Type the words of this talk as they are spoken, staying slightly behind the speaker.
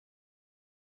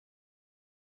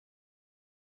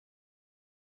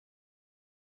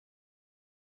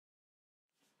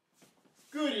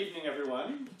Good evening,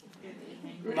 everyone.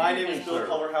 My name is Bill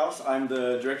Culverhouse. I'm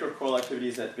the Director of Choral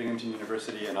Activities at Binghamton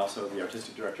University and also the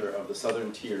Artistic Director of the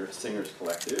Southern Tier Singers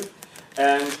Collective.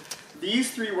 And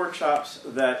these three workshops,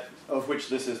 of which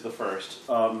this is the first,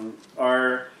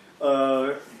 are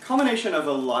a culmination of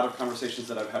a lot of conversations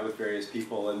that I've had with various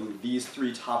people, and these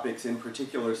three topics in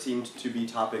particular seemed to be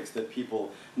topics that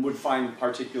people would find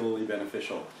particularly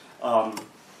beneficial.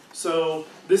 So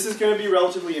this is going to be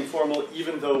relatively informal,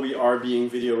 even though we are being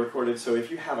video recorded, so if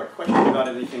you have a question about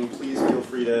anything, please feel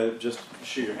free to just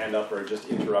shoot your hand up or just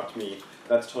interrupt me.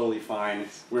 That's totally fine.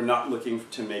 We're not looking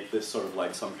to make this sort of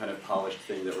like some kind of polished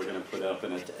thing that we're going to put up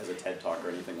as a TED Talk or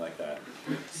anything like that.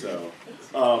 So,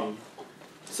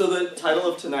 so the title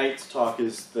of tonight's talk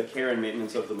is The Care and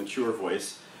Maintenance of the Mature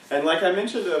Voice. And like I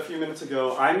mentioned a few minutes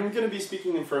ago, I'm going to be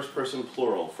speaking in first person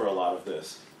plural for a lot of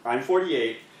this. I'm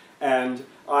 48. And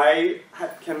I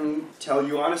can tell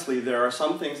you honestly, there are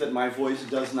some things that my voice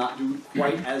does not do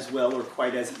quite as well or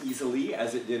quite as easily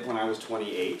as it did when I was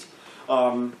 28.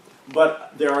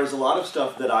 But there is a lot of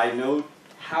stuff that I know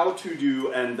how to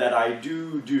do and that I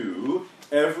do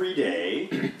every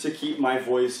day to keep my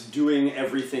voice doing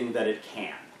everything that it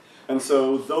can. And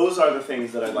so those are the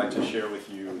things that I'd like to share with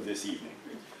you this evening.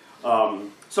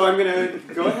 So I'm going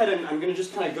to go ahead and I'm going to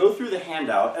just kind of go through the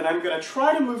handout, and I'm going to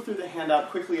try to move through the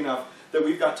handout quickly enough that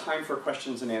we've got time for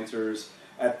questions and answers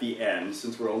at the end,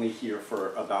 since we're only here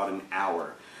for about an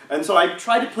hour. And so I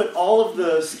tried to put all of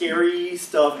the scary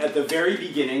stuff at the very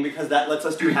beginning, because that lets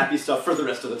us do happy stuff for the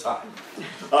rest of the time.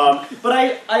 But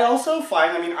I also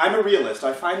find, I mean, I'm a realist.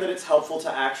 I find that it's helpful to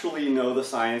actually know the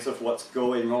science of what's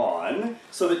going on,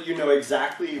 so that you know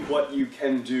exactly what you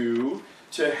can do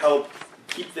to help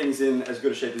keep things in as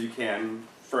good a shape as you can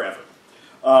forever.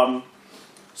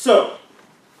 So,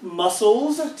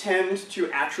 muscles tend to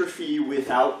atrophy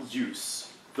without use.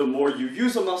 The more you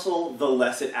use a muscle, the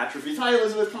less it atrophies. Hi,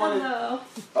 Elizabeth, come on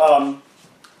in.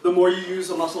 The more you use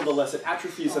a muscle, the less it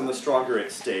atrophies and the stronger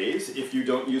it stays. If you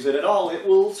don't use it at all, it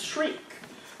will shrink.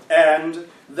 And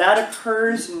that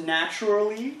occurs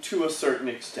naturally to a certain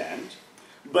extent,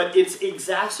 but it's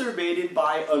exacerbated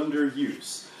by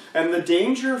underuse. And the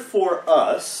danger for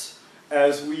us,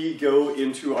 as we go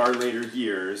into our later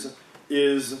years,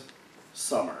 is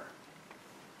summer.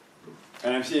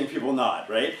 And I'm seeing people nod,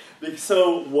 right?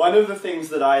 So one of the things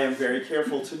that I am very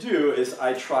careful to do is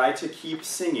I try to keep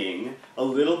singing a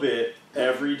little bit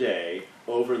every day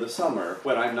over the summer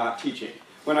when I'm not teaching.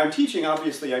 When I'm teaching,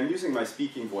 obviously, I'm using my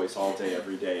speaking voice all day,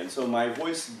 every day, and so my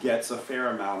voice gets a fair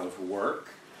amount of work.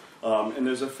 And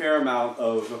there's a fair amount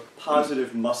of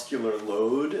positive muscular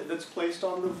load that's placed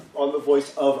on the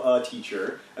voice of a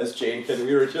teacher, as Jane can.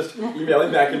 We were just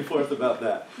emailing back and forth about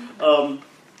that.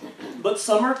 But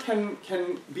summer can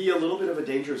be a little bit of a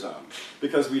danger zone,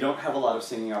 because we don't have a lot of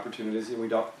singing opportunities, and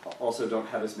we also don't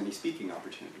have as many speaking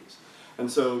opportunities.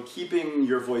 And so keeping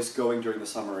your voice going during the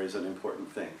summer is an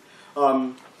important thing.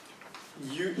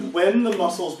 When the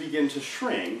muscles begin to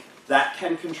shrink, that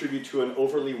can contribute to an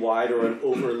overly wide or an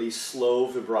overly slow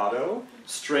vibrato.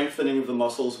 Strengthening of the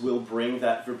muscles will bring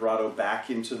that vibrato back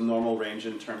into the normal range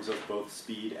in terms of both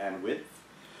speed and width.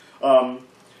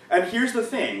 And here's the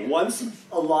thing, once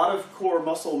a lot of core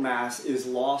muscle mass is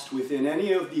lost within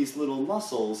any of these little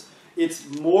muscles, it's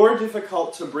more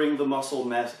difficult to bring the muscle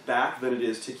mass back than it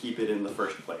is to keep it in the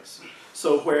first place.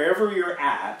 So wherever you're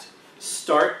at,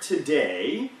 start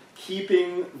today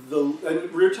keeping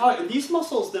and these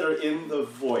muscles that are in the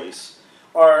voice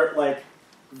are like,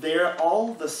 they're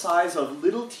all the size of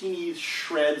little teeny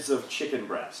shreds of chicken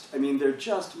breast. I mean, they're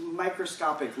just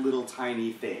microscopic little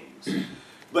tiny things.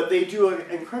 But they do an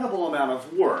incredible amount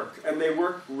of work, and they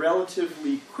work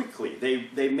relatively quickly.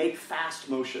 They make fast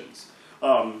motions.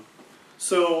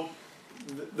 So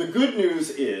the good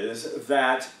news is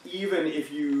that even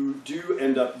if you do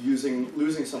end up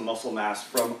losing some muscle mass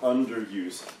from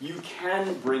underuse, you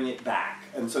can bring it back.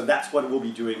 And so that's what we'll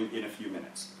be doing in a few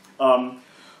minutes.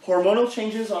 Hormonal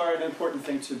changes are an important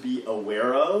thing to be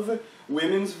aware of.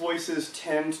 Women's voices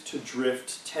tend to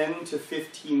drift 10 to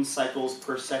 15 cycles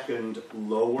per second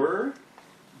lower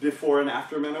before and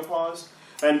after menopause.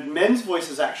 And men's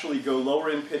voices actually go lower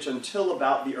in pitch until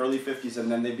about the early 50s,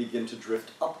 and then they begin to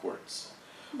drift upwards.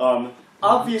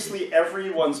 Obviously,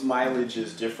 everyone's mileage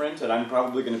is different, and I'm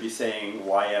probably going to be saying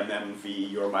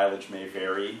YMMV, your mileage may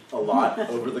vary a lot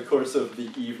over the course of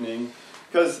the evening.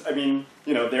 Because, I mean,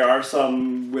 you know, there are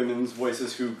some women's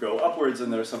voices who go upwards,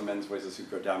 and there are some men's voices who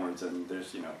go downwards, and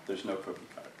there's no cookie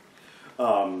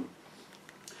cutter.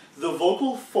 The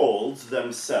vocal folds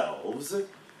themselves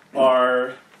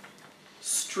are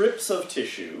strips of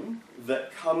tissue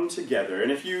that come together.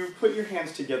 And if you put your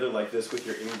hands together like this with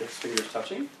your index fingers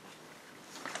touching,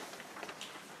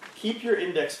 keep your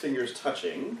index fingers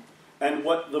touching, and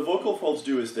what the vocal folds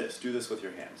do is this. Do this with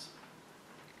your hands.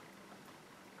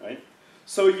 Right?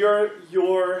 So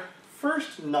your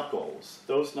first knuckles,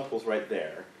 those knuckles right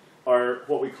there, are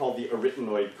what we call the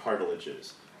arytenoid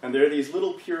cartilages. And they're these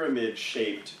little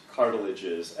pyramid-shaped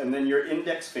cartilages, and then your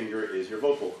index finger is your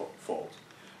vocal fold.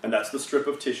 And that's the strip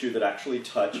of tissue that actually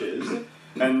touches,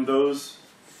 and those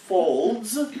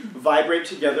folds vibrate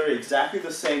together exactly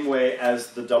the same way as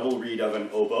the double reed of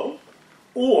an oboe,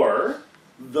 or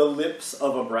the lips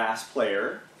of a brass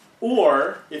player,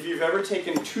 or if you've ever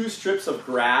taken two strips of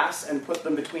grass and put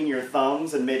them between your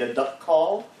thumbs and made a duck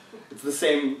call, it's the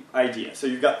same idea. So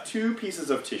you've got two pieces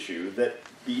of tissue that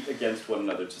beat against one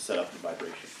another to set up the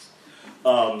vibrations.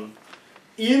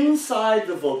 Inside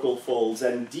the vocal folds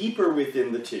and deeper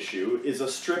within the tissue is a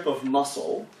strip of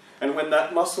muscle, and when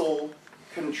that muscle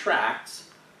contracts,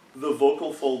 the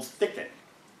vocal folds thicken.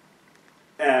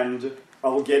 And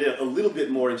I'll get a little bit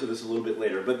more into this a little bit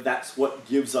later, but that's what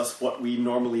gives us what we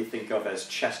normally think of as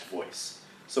chest voice.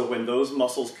 So when those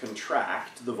muscles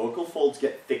contract, the vocal folds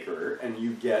get thicker, and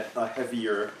you get a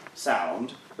heavier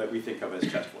sound that we think of as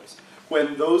chest voice.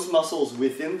 When those muscles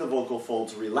within the vocal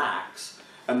folds relax,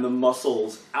 and the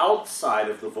muscles outside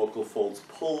of the vocal folds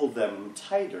pull them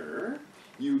tighter,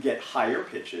 you get higher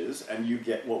pitches, and you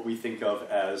get what we think of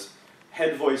as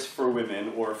head voice for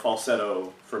women or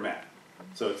falsetto for men.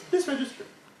 So it's this register.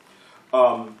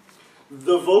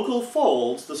 The vocal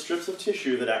folds, the strips of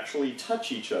tissue that actually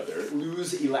touch each other,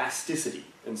 lose elasticity,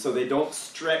 and so they don't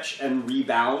stretch and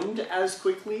rebound as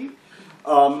quickly.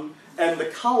 And the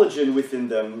collagen within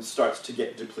them starts to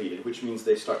get depleted, which means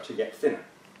they start to get thinner.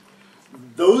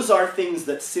 Those are things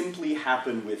that simply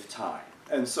happen with time.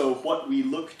 And so what we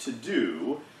look to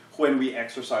do when we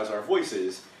exercise our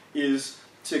voices is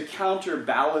to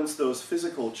counterbalance those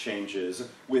physical changes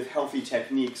with healthy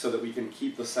techniques so that we can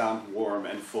keep the sound warm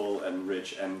and full and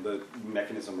rich and the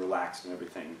mechanism relaxed and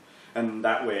everything. And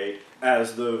that way,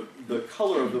 as the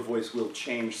color of the voice will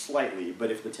change slightly,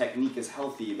 but if the technique is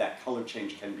healthy, that color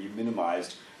change can be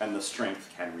minimized and the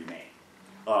strength can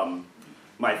remain.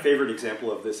 My favorite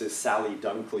example of this is Sally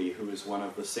Dunkley, who is one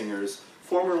of the singers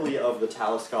formerly of the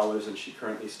Tallis Scholars, and she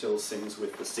currently still sings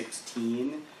with the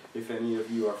 16, if any of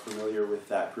you are familiar with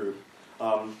that group.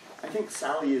 I think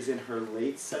Sally is in her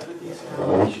late 70s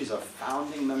now. She's a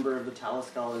founding member of the Tallis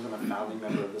Scholars and a founding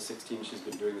member of the 16. She's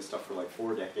been doing this stuff for like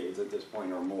 4 decades at this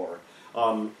point or more.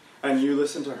 And you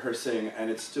listen to her sing, and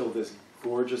it's still this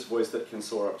gorgeous voice that can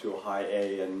soar up to a high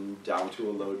A and down to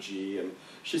a low G. And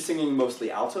she's singing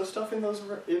mostly alto stuff in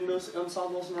those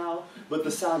ensembles now, but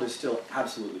the sound is still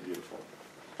absolutely beautiful.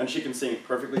 And she can sing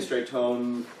perfectly straight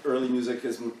tone, early music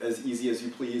as easy as you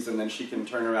please, and then she can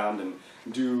turn around and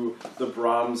do the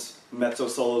Brahms mezzo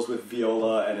solos with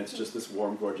viola, and it's just this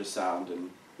warm, gorgeous sound,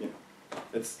 and you know,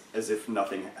 it's as if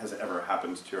nothing has ever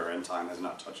happened to her and time has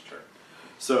not touched her.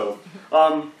 So,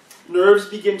 nerves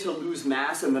begin to lose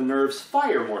mass and the nerves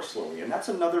fire more slowly, and that's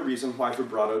another reason why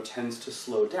vibrato tends to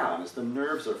slow down, is the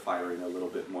nerves are firing a little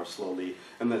bit more slowly,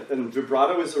 and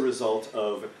vibrato is a result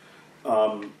of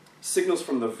signals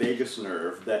from the vagus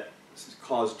nerve that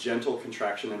cause gentle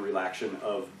contraction and relaxation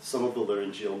of some of the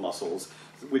laryngeal muscles,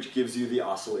 which gives you the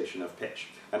oscillation of pitch.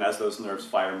 And as those nerves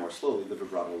fire more slowly, the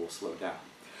vibrato will slow down.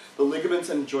 The ligaments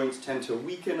and joints tend to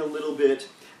weaken a little bit,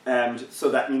 and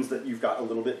so that means that you've got a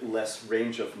little bit less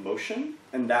range of motion,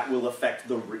 and that will affect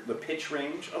the pitch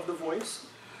range of the voice.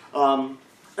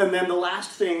 And then the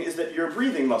last thing is that your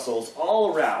breathing muscles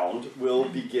all around will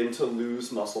begin to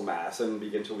lose muscle mass and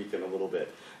begin to weaken a little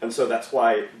bit. And so that's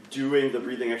why doing the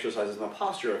breathing exercises and the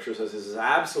posture exercises is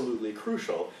absolutely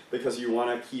crucial, because you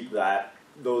want to keep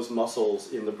those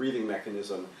muscles in the breathing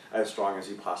mechanism as strong as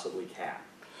you possibly can.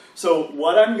 So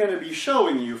what I'm going to be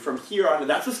showing you from here on,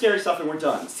 that's the scary stuff and we're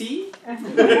done. See?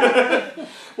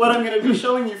 What I'm going to be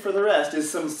showing you for the rest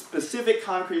is some specific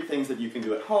concrete things that you can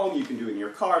do at home, you can do in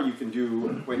your car, you can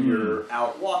do when you're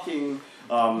out walking,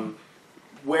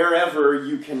 wherever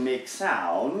you can make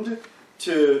sound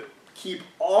to keep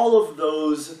all of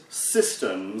those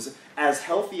systems as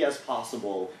healthy as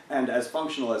possible and as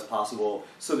functional as possible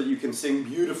so that you can sing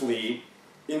beautifully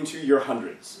into your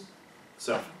hundreds.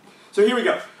 So here we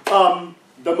go.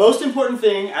 The most important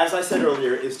thing, as I said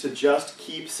earlier, is to just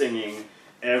keep singing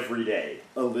every day,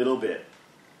 a little bit.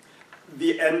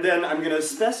 And then I'm going to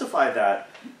specify that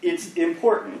it's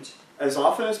important, as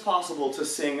often as possible, to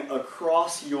sing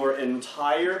across your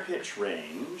entire pitch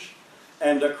range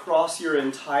and across your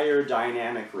entire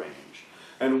dynamic range.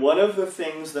 And one of the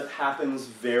things that happens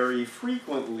very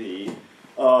frequently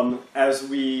as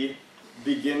we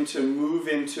begin to move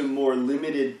into more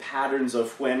limited patterns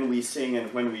of when we sing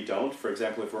and when we don't, for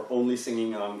example, if we're only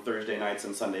singing on Thursday nights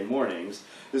and Sunday mornings,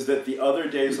 is that the other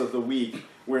days of the week,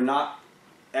 we're not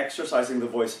exercising the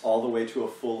voice all the way to a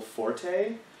full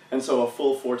forte, and so a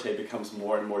full forte becomes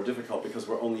more and more difficult because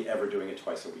we're only ever doing it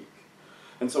twice a week.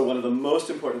 And so one of the most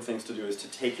important things to do is to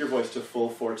take your voice to full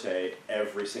forte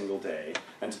every single day,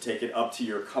 and to take it up to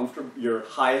your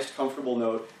highest comfortable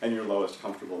note and your lowest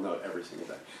comfortable note every single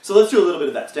day. So let's do a little bit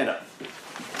of that. Stand up.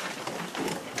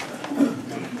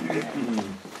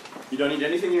 You don't need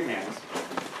anything in your hands.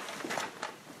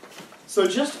 So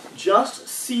just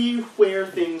see where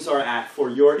things are at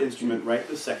for your instrument right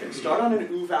this second. Start on an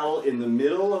oo vowel in the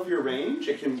middle of your range.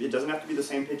 It doesn't have to be the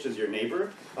same pitch as your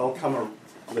neighbor. I'll come around.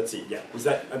 Let's see, yeah.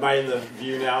 Am I in the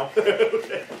view now?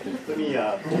 Okay. Let me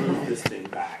move this thing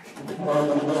back.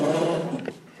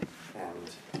 And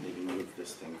maybe move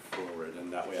this thing forward,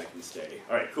 and that way I can stay.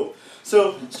 All right, cool.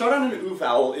 So start on an oo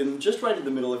vowel just right in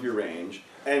the middle of your range,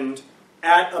 and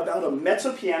at about a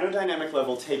mezzo-piano dynamic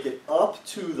level, take it up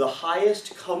to the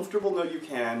highest comfortable note you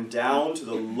can, down to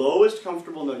the lowest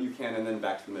comfortable note you can, and then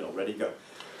back to the middle. Ready, go.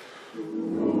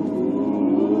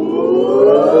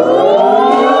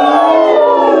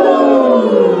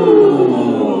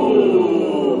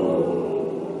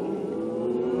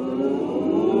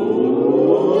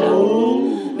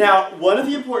 Now, one of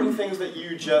the important things that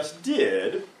you just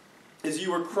did is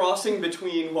you were crossing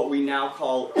between what we now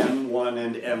call M1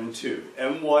 and M2.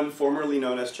 M1, formerly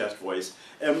known as chest voice,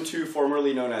 M2,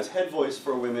 formerly known as head voice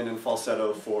for women, and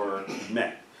falsetto for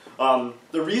men.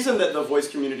 The reason that the voice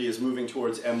community is moving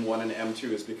towards M1 and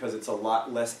M2 is because it's a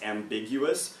lot less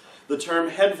ambiguous. The term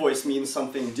head voice means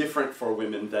something different for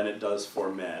women than it does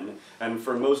for men. And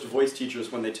for most voice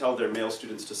teachers, when they tell their male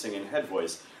students to sing in head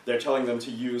voice, they're telling them to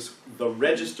use the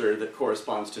register that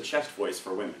corresponds to chest voice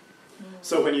for women.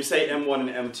 So when you say M1 and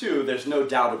M2, there's no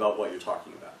doubt about what you're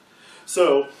talking about.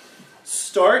 So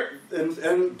start,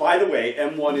 and by the way,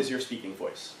 M1 is your speaking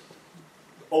voice.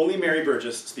 Only Mary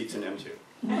Burgess speaks in M2.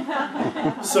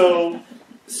 So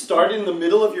start in the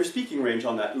middle of your speaking range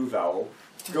on that oo vowel,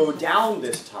 go down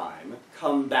this time,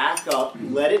 come back up,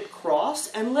 let it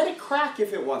cross, and let it crack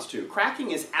if it wants to.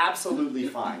 Cracking is absolutely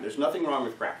fine. There's nothing wrong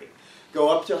with cracking. Go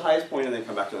up to highest point and then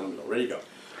come back to the middle. Ready, go.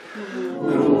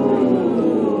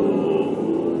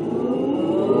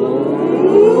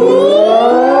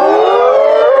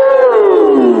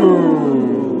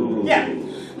 Yeah.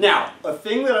 Now, a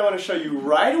thing that I want to show you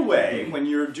right away when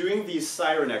you're doing these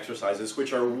siren exercises,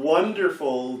 which are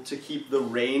wonderful to keep the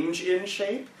range in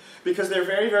shape, because they're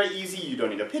very, very easy. You don't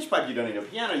need a pitch pipe, you don't need a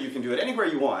piano, you can do it anywhere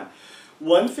you want.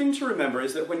 One thing to remember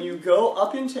is that when you go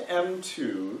up into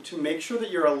M2, to make sure that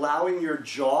you're allowing your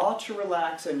jaw to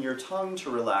relax and your tongue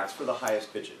to relax for the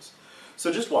highest pitches.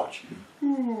 So just watch.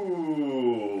 And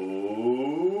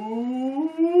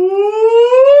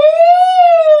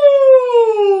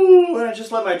I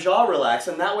just let my jaw relax,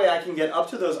 and that way I can get up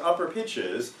to those upper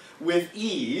pitches with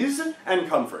ease and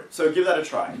comfort. So give that a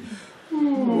try.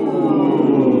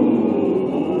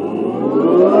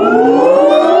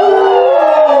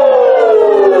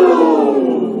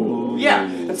 Yeah,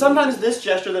 and sometimes this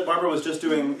gesture that Barbara was just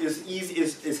doing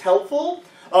is helpful.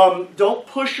 Don't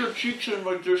push your cheeks in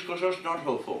like this because that's not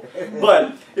helpful.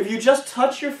 But if you just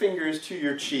touch your fingers to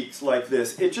your cheeks like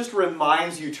this, it just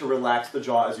reminds you to relax the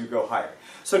jaw as you go higher.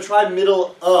 So try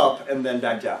middle up and then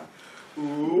back down. And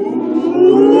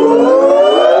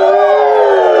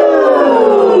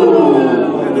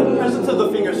the presence of the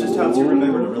fingers just helps you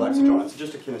remember to relax the jaw. It's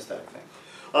just a kinesthetic thing.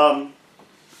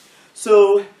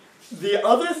 So the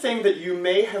other thing that you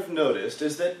may have noticed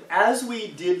is that as we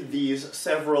did these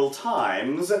several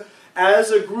times, as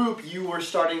a group you were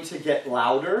starting to get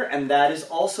louder, and that is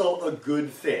also a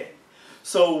good thing.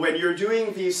 So when you're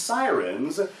doing these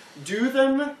sirens, do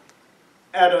them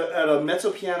at a mezzo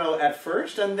piano at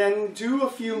first, and then do a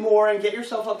few more and get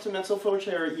yourself up to mezzo forte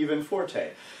or even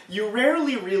forte. You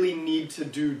rarely really need to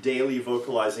do daily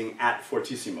vocalizing at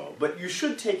fortissimo, but you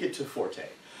should take it to forte.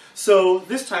 So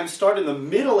this time start in the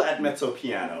middle at mezzo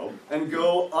piano and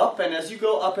go up, and as you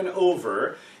go up and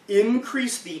over,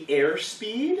 increase the air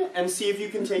speed and see if you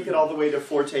can take it all the way to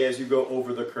forte as you go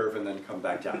over the curve and then come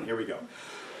back down. Here we go.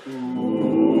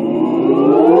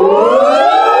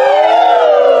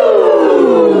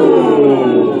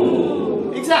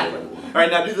 Exactly. All right,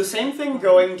 now do the same thing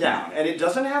going down, and it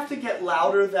doesn't have to get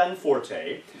louder than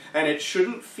forte, and it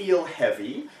shouldn't feel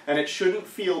heavy, and it shouldn't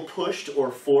feel pushed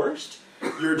or forced.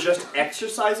 You're just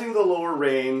exercising the lower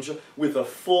range with a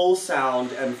full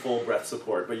sound and full breath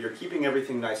support, but you're keeping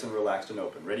everything nice and relaxed and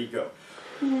open. Ready, go.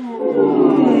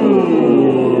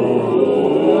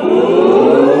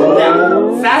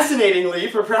 Now, fascinatingly,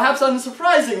 for perhaps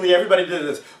unsurprisingly, everybody did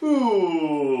this.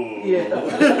 Ooh.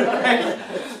 Yeah.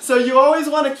 So you always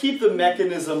want to keep the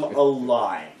mechanism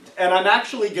aligned. And I'm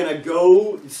actually going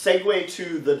to segue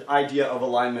to the idea of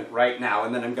alignment right now,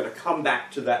 and then I'm going to come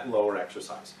back to that lower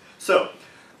exercise. So,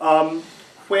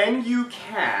 when you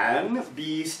can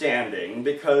be standing,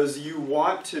 because you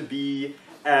want to be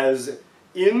as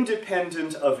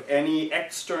independent of any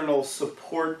external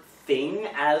support thing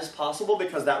as possible,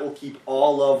 because that will keep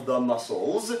all of the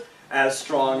muscles as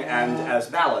strong and as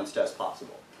balanced as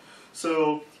possible.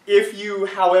 So, if you,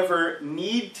 however,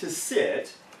 need to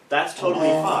sit, that's totally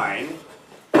fine.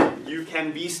 You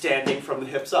can be standing from the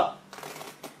hips up.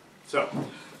 So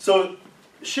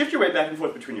shift your weight back and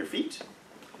forth between your feet,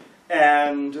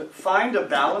 and find a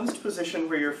balanced position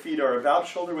where your feet are about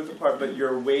shoulder width apart, but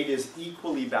your weight is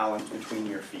equally balanced between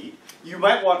your feet. You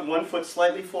might want one foot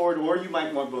slightly forward, or you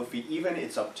might want both feet even.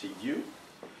 It's up to you.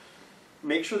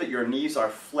 Make sure that your knees are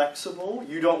flexible.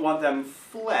 You don't want them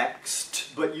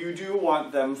flexed, but you do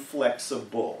want them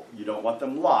flexible. You don't want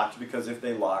them locked, because if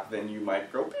they lock, then you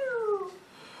might go pew.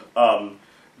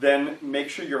 Then make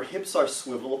sure your hips are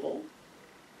swivelable.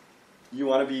 You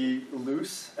want to be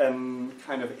loose and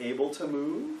kind of able to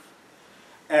move.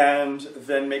 And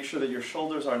then make sure that your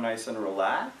shoulders are nice and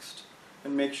relaxed.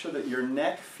 And make sure that your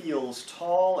neck feels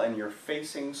tall and you're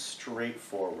facing straight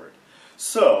forward.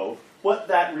 So, what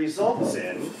that results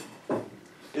in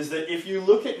is that if you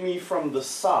look at me from the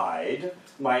side,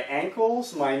 my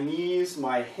ankles, my knees,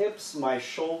 my hips, my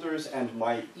shoulders, and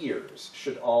my ears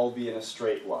should all be in a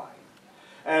straight line.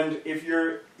 And if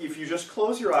you just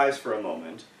close your eyes for a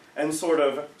moment and sort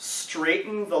of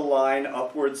straighten the line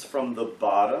upwards from the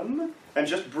bottom, and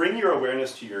just bring your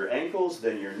awareness to your ankles,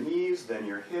 then your knees, then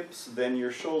your hips, then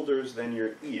your shoulders, then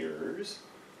your ears,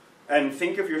 and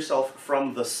think of yourself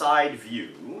from the side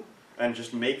view, and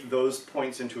just make those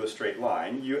points into a straight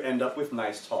line, you end up with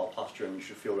nice tall posture, and you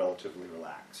should feel relatively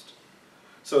relaxed.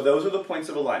 So those are the points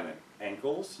of alignment: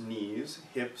 ankles, knees,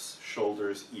 hips,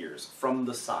 shoulders, ears, from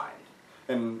the side.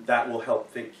 And that will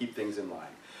help keep things in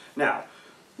line. Now,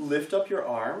 lift up your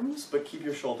arms, but keep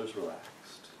your shoulders relaxed.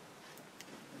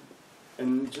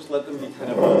 And just let them be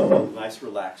kind of a nice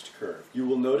relaxed curve. You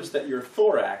will notice that your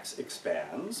thorax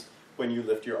expands when you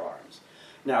lift your arms.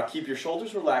 Now keep your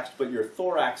shoulders relaxed, but your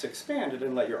thorax expanded,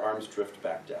 and let your arms drift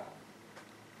back down.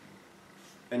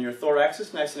 And your thorax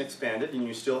is nice and expanded, and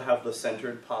you still have the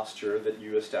centered posture that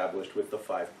you established with the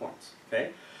 5 points.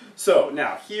 Okay? So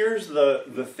now here's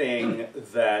the thing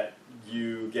that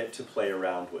you get to play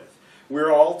around with.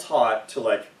 We're all taught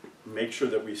to make sure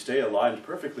that we stay aligned,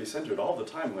 perfectly centered all the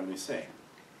time when we sing.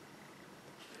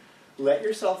 Let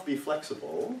yourself be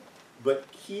flexible,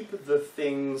 but keep the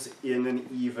things in an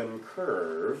even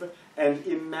curve, and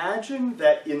imagine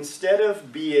that instead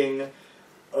of being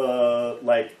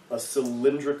like a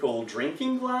cylindrical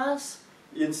drinking glass,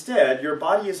 instead your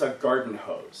body is a garden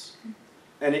hose.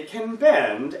 And it can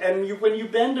bend, and when you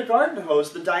bend a garden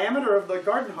hose, the diameter of the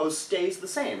garden hose stays the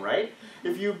same, right?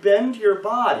 If you bend your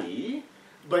body,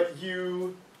 but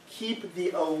you keep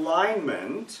the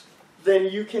alignment, then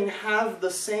you can have the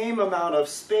same amount of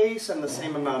space and the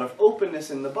same amount of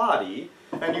openness in the body,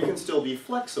 and you can still be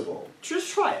flexible.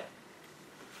 Just try it.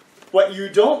 What you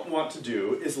don't want to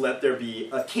do is let there be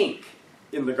a kink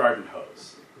in the garden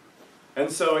hose.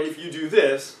 And so if you do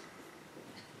this,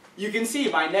 you can see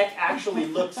my neck actually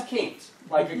looks kinked,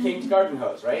 like a kinked garden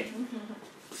hose, right?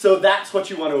 So that's what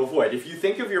you want to avoid. If you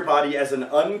think of your body as an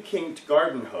unkinked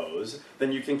garden hose,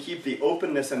 then you can keep the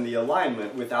openness and the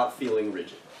alignment without feeling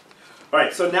rigid. All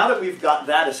right, so now that we've got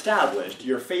that established,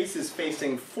 your face is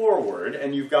facing forward,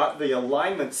 and you've got the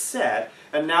alignment set,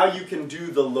 and now you can do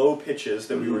the low pitches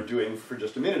that we were doing for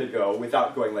just a minute ago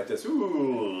without going like this.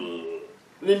 Ooh.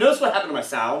 And you notice what happened to my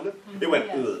sound? It went,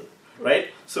 ugh, right?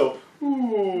 So, ooh,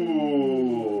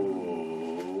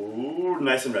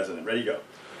 nice and resonant. Ready, go.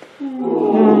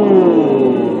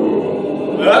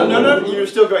 No, you're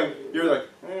still going, you're like,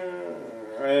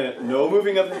 no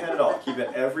moving of the head at all. Keep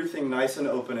everything nice and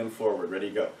open and forward.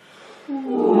 Ready, go. There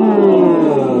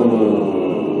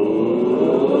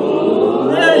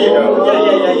you go.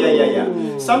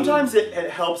 Yeah. Sometimes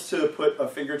it helps to put a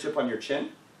fingertip on your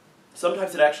chin.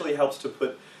 Sometimes it actually helps to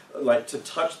put, to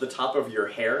touch the top of your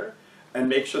hair and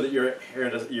make sure that your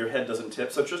head doesn't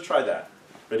tip. So just try that.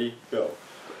 Ready, go.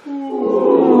 And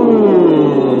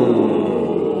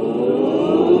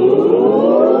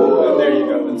there you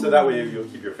go. And so that way you'll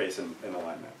keep your face in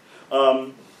alignment.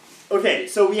 Okay,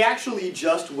 so we actually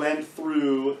just went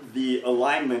through the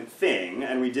alignment thing,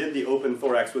 and we did the open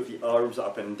thorax with the arms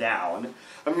up and down.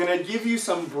 I'm going to give you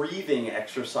some breathing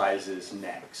exercises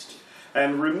next.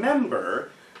 And remember,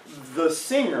 the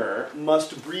singer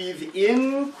must breathe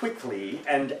in quickly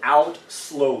and out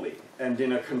slowly and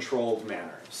in a controlled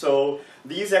manner. So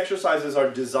these exercises are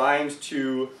designed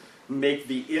to make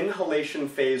the inhalation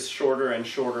phase shorter and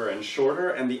shorter and shorter,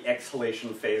 and the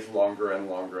exhalation phase longer and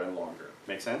longer and longer.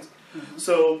 Make sense? Mm-hmm.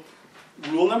 So,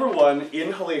 rule number 1,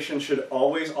 inhalation should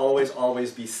always, always,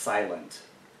 always be silent.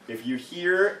 If you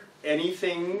hear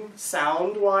anything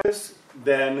sound-wise,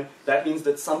 then that means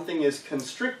that something is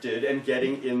constricted and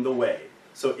getting in the way.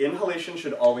 So inhalation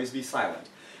should always be silent.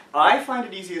 I find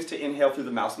it easiest to inhale through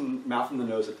the mouth and the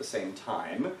nose at the same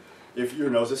time. If your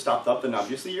nose is stopped up, then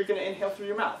obviously you're going to inhale through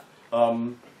your mouth.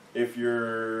 If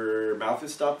your mouth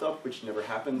is stopped up, which never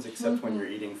happens except when you're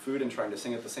eating food and trying to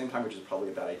sing at the same time, which is probably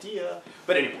a bad idea.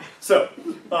 But anyway, so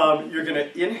you're going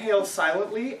to inhale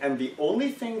silently, and the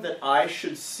only thing that I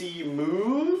should see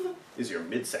move is your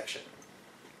midsection.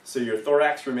 So your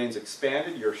thorax remains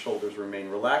expanded, your shoulders remain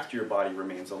relaxed, your body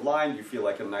remains aligned, you feel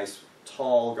like a nice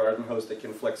tall garden hose that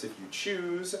can flex if you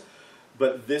choose.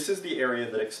 But this is the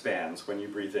area that expands when you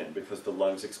breathe in, because the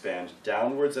lungs expand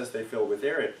downwards as they fill with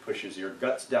air. It pushes your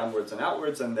guts downwards and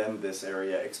outwards, and then this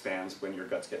area expands when your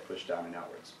guts get pushed down and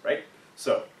outwards, right?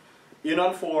 So, in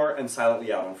on 4 and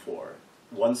silently out on 4.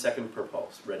 1 second per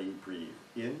pulse. Ready, breathe.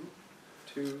 In,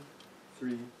 2,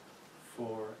 3,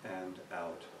 4, and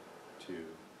out. 2,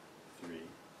 3,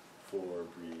 4,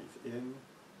 breathe in.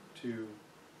 2,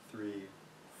 3,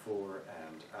 4,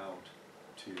 and out.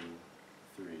 2,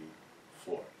 3,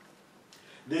 4.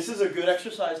 This is a good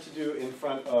exercise to do in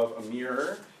front of a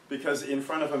mirror, because in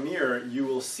front of a mirror you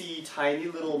will see tiny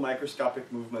little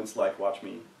microscopic movements like, watch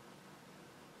me.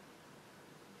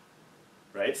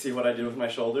 Right? See what I did with my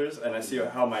shoulders? And I see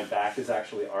how my back is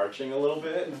actually arching a little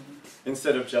bit,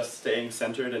 instead of just staying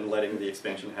centered and letting the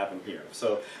expansion happen here.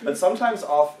 So it's sometimes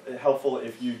helpful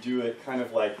if you do it kind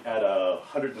of like at a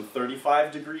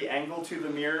 135-degree angle to the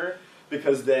mirror,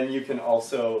 because then you can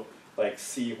also like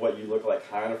see what you look like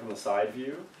kind of from the side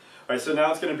view. All right, so now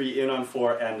it's going to be in on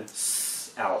 4 and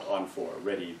out on 4.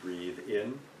 Ready, breathe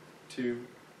in, 2,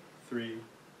 3,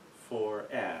 4,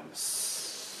 and 2,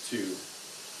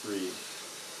 3,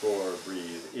 4,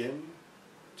 breathe in,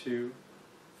 2,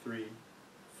 3,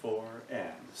 4,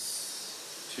 and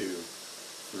 2,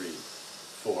 3,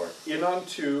 4. In on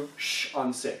 2,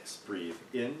 on 6. Breathe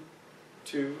in,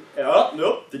 2, oh,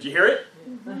 nope, did you hear it?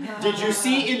 Did you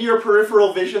see in your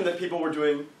peripheral vision that people were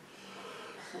doing?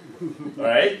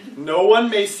 Alright, no one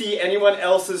may see anyone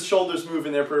else's shoulders move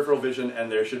in their peripheral vision,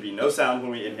 and there should be no sound when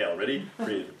we inhale. Ready?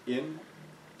 Breathe in,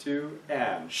 2,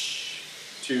 and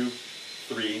 2,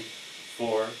 3,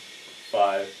 4,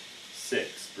 5,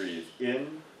 6. Breathe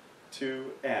in,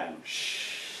 2, and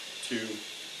 2,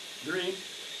 3,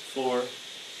 4,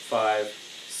 5,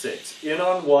 6. In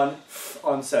on 1,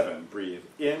 on 7. Breathe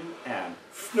in and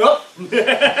nope.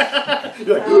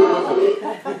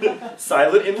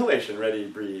 Silent inhalation. Ready?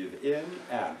 Breathe in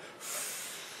and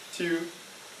 2,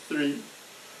 3,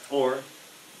 4,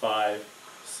 5,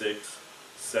 6,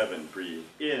 7. Breathe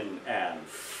in and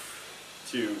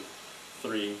 2,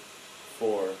 3,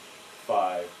 4,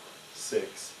 5,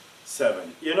 6,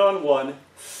 7. In on 1,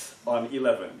 on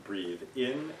 11. Breathe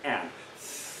in and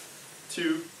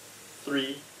 2,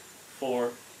 3, 4,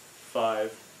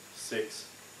 5, 6,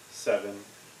 7,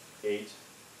 8,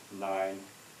 9,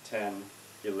 10,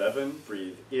 11.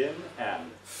 Breathe in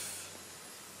and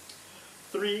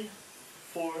 3,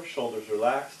 4, shoulders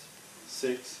relaxed.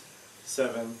 6,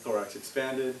 7, thorax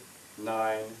expanded.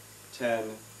 9,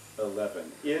 10,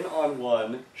 11. In on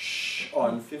 1,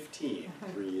 on 15.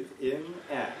 Breathe in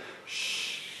and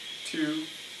 2,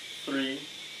 3,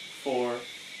 4,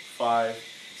 5,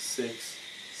 6,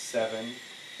 7,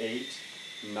 8,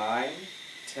 9,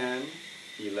 10,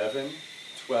 11,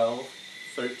 12,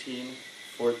 13,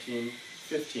 14,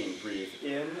 15. Breathe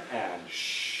in and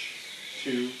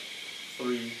 2,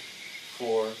 3,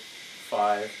 4,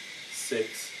 5,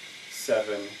 6,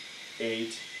 7,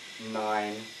 8,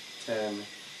 9, 10,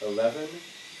 11,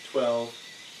 12,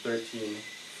 13,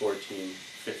 14,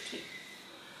 15.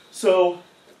 So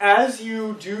as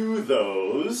you do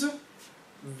those,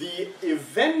 the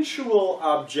eventual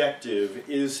objective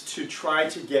is to try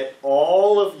to get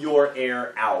all of your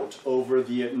air out over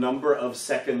the number of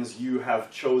seconds you have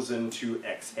chosen to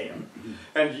exhale.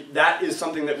 And that is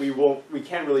something that we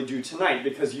can't really do tonight,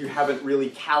 because you haven't really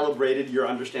calibrated your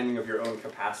understanding of your own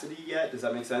capacity yet. Does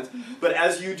that make sense? But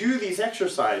as you do these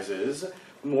exercises,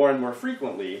 more and more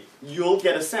frequently, you'll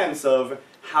get a sense of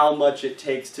how much it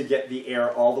takes to get the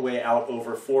air all the way out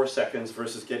over 4 seconds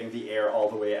versus getting the air all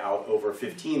the way out over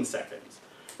 15 seconds,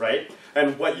 right?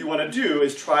 And what you want to do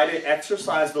is try to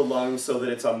exercise the lungs so that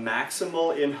it's a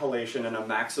maximal inhalation and a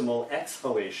maximal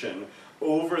exhalation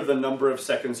over the number of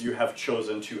seconds you have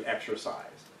chosen to exercise.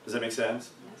 Does that make sense?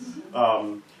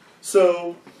 Yes.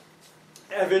 So,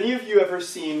 have any of you ever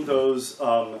seen those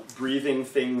breathing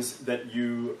things that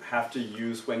you have to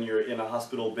use when you're in a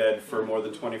hospital bed for more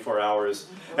than 24 hours?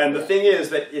 And the thing is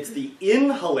that it's the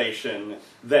inhalation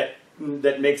that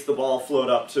makes the ball float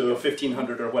up to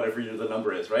 1,500 or whatever the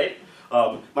number is, right?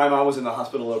 My mom was in the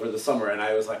hospital over the summer, and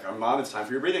I was like, Mom, it's time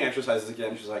for your breathing exercises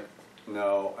again. She's like,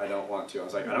 no, I don't want to. I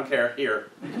was like, I don't care, here.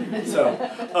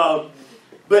 So,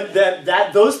 but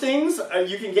those things,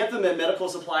 you can get them at medical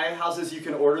supply houses. You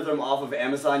can order them off of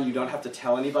Amazon. You don't have to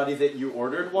tell anybody that you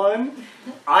ordered one.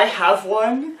 I have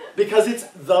one because it's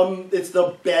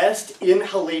the best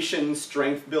inhalation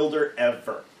strength builder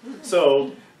ever.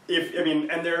 So,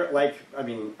 and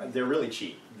they're really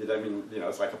cheap.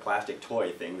 It's like a plastic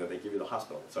toy thing that they give you at the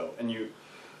hospital. So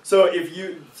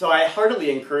I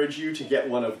heartily encourage you to get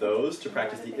one of those to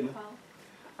practice the inhalation.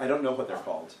 I don't know what they're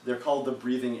called. They're called the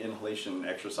breathing inhalation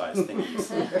exercise thingies.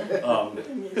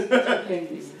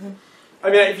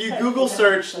 If you Google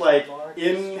search like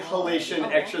inhalation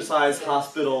exercise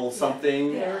hospital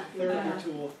something. Therapy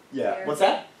tool. Yeah. What's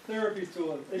that? Therapy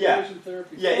tool. Inhalation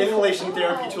therapy. Yeah, inhalation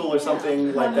therapy tool or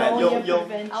something like that.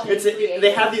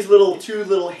 They have these two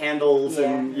little handles,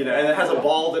 and and it has a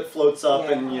ball that floats up,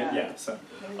 and so.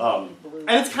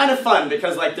 And it's kind of fun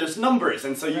because there's numbers,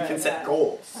 and so you can set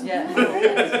goals. Yeah.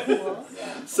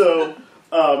 So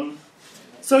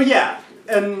yeah,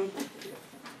 and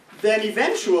then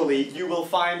eventually you will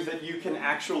find that you can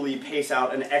actually pace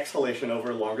out an exhalation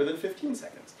over longer than 15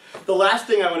 seconds. The last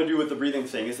thing I want to do with the breathing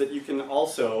thing is that you can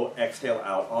also exhale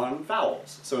out on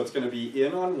vowels. So it's going to be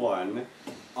in on 1,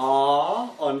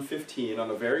 ah on 15 on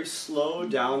a very slow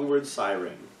downward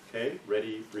siren. Okay,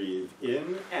 ready, breathe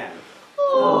in and.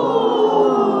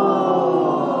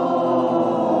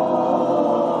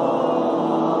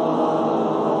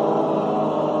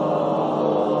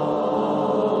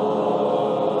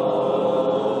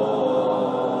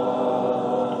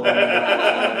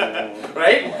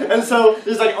 Right? And so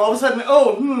there's all of a sudden,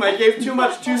 I gave too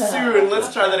much too soon.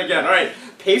 Let's try that again. All right,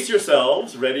 pace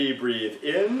yourselves. Ready, breathe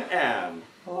in and.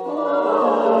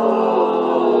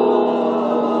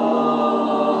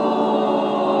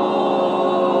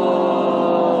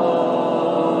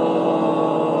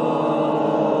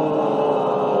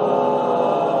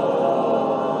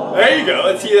 There you go.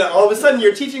 And see, all of a sudden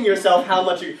you're teaching yourself how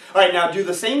much you... All right, now do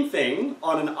the same thing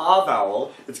on an ah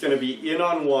vowel. It's going to be in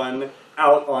on 1,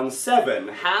 out on 7.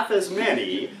 Half as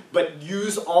many, but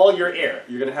use all your air.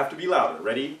 You're going to have to be louder.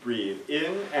 Ready? Breathe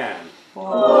in and...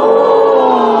 All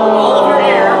of your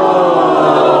air.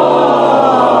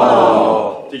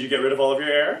 Did you get rid of all of your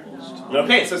air?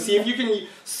 Okay, so see if you can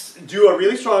do a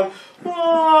really strong...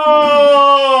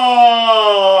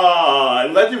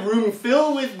 And let the room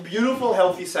fill with beautiful,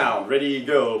 healthy sound. Ready,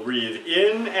 go. Breathe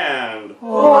in and...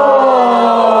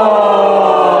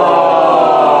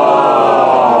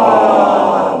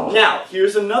 Now,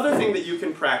 here's another thing that you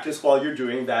can practice while you're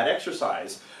doing that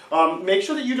exercise. Make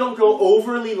sure that you don't go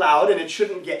overly loud, and it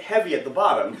shouldn't get heavy at the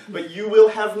bottom, but you will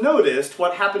have noticed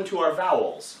what happened to our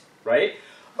vowels, right?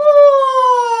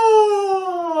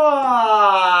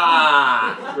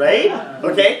 Right?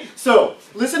 Okay? So,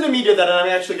 listen to me do that, and I'm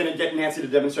actually going to get Nancy to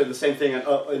demonstrate the same thing in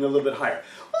a little bit higher.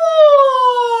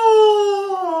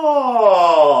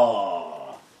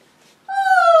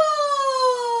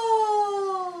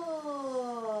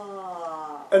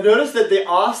 And notice that the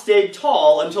ah stayed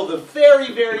tall until the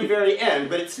very, very, very end,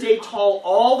 but it stayed tall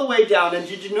all the way down. And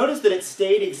did you notice that it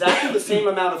stayed exactly the same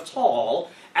amount of tall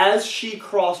as she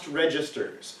crossed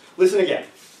registers? Listen again.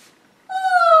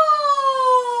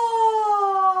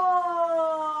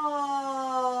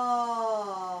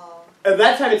 And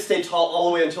that time it stayed tall all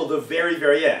the way until the very,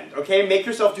 very end. Okay, make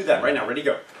yourself do that right now. Ready,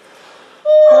 go.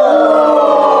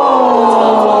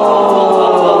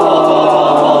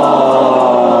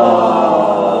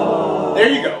 There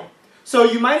you go. So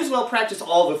you might as well practice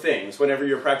all the things whenever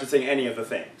you're practicing any of the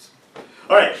things.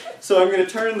 All right, so I'm going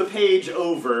to turn the page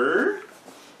over.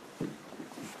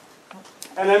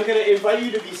 And I'm going to invite you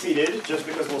to be seated, just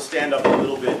because we'll stand up a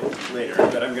little bit later.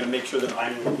 But I'm going to make sure that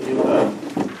I'm in the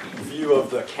view of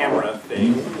the camera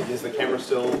thing. Is the camera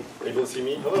still able to see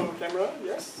me? Hello, camera?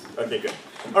 Yes? Okay, good.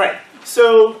 All right,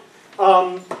 so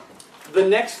the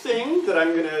next thing that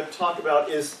I'm going to talk about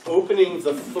is opening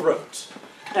the throat.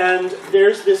 And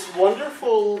there's this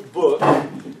wonderful book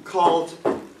called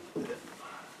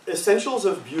Essentials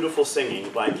of Beautiful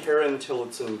Singing by Karen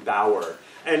Tillotson Bauer.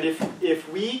 And if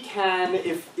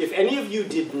any of you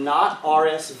did not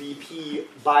RSVP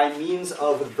by means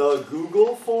of the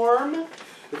Google form,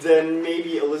 then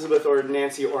maybe Elizabeth or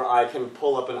Nancy or I can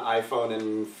pull up an iPhone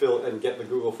and get the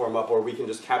Google form up, or we can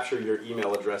just capture your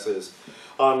email addresses.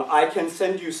 I can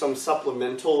send you some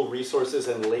supplemental resources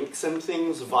and links and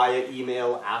things via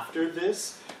email after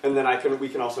this, and then we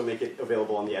can also make it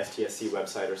available on the STSC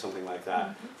website or something like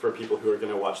that for people who are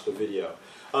going to watch the video.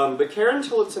 But Karen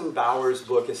Tillotson Bauer's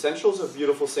book, Essentials of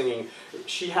Beautiful Singing,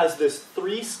 she has this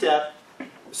 3-step,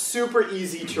 super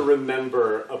easy to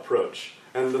remember approach.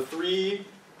 And the 3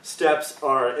 steps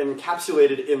are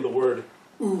encapsulated in the word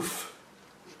OOF.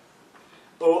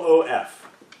 O-O-F.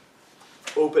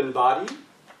 Open body,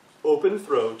 open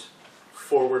throat,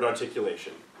 forward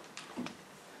articulation.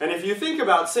 And if you think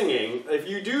about singing, if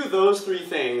you do those 3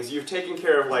 things, you've taken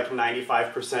care of like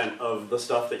 95% of the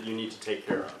stuff that you need to take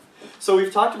care of. So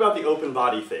we've talked about the open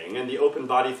body thing, and the open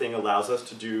body thing allows us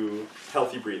to do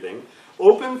healthy breathing.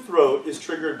 Open throat is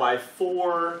triggered by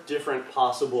 4 different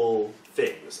possible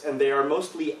things, and they are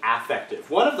mostly affective.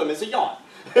 One of them is a yawn.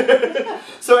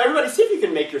 So everybody, see if you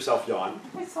can make yourself yawn.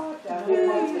 I saw it.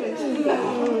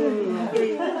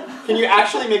 Can you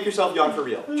actually make yourself yawn for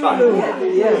real? Try.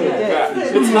 Yeah.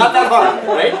 It's not that hard,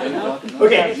 right?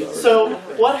 Okay, so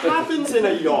what happens in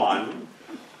a yawn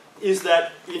is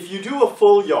that if you do a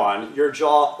full yawn, your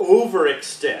jaw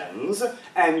overextends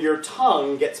and your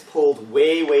tongue gets pulled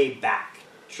way, way back.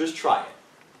 Just try it.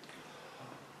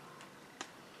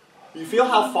 You feel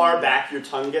how far back your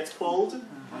tongue gets pulled?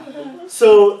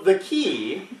 So the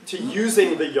key to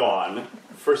using the yawn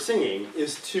for singing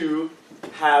is to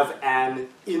have an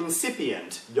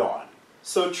incipient yawn.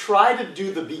 So try to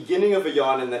do the beginning of a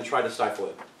yawn and then try to stifle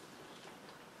it.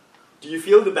 Do you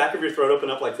feel the back of your throat open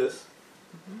up like this?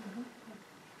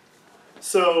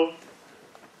 So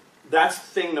that's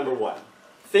thing number 1.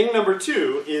 Thing number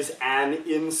 2 is an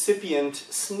incipient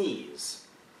sneeze.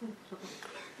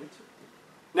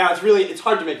 Now it's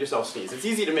hard to make yourself sneeze. It's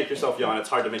easy to make yourself yawn, it's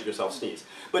hard to make yourself sneeze.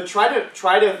 But try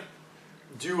to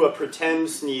do a pretend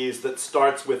sneeze that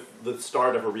starts with the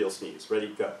start of a real sneeze.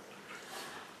 Ready, go.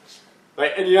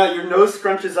 Right, and your nose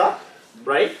scrunches up,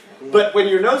 right? But when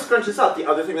your nose scrunches up, the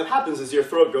other thing that happens is your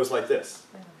throat goes like this,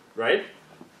 right?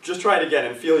 Just try it again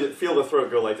and feel the throat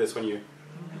go like this when you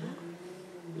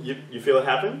feel it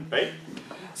happen, right?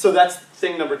 So that's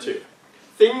thing number 2.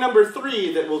 Thing number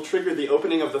 3 that will trigger the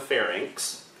opening of the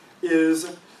pharynx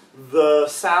is the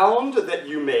sound that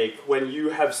you make when you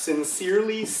have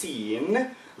sincerely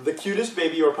seen the cutest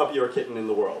baby or puppy or kitten in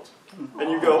the world. And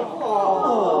you go,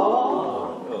 oh.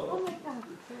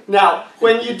 Now,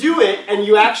 when you do it and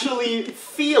you actually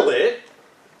feel it,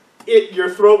 your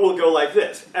throat will go like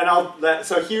this. And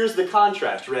so here's the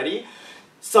contrast. Ready?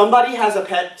 Somebody has a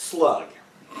pet slug.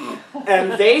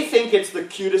 And they think it's the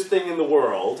cutest thing in the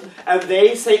world. And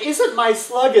they say, isn't my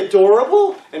slug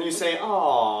adorable? And you say,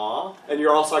 aww. And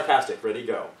you're all sarcastic. Ready?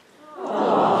 Go.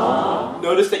 Aww.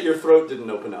 Notice that your throat didn't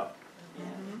open up.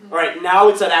 All right, now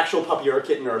it's an actual puppy or a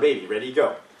kitten or a baby. Ready?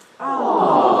 Go.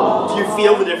 Aww. Do you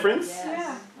feel the difference?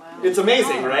 Yes. Wow. It's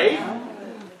amazing, right?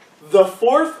 The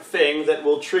 4th thing that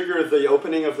will trigger the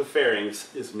opening of the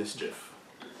pharynx is mischief.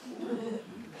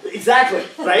 Exactly,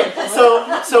 right?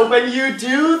 So when you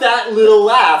do that little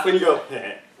laugh, when you go,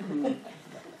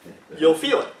 you'll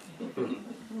feel it.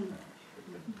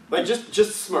 Like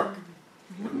just smirk.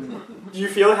 Do you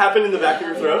feel it happen in the back of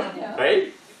your throat?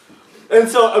 Right? And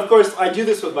so, of course, I do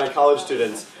this with my college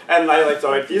students, and I like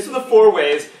to, these are the 4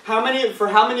 ways. For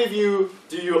how many of you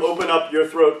do you open up your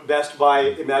throat best by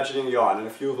imagining a yawn? And a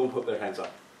few of them put their hands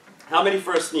up. How many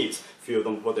for a sneeze? A few of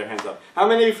them put their hands up. How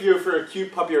many of you for a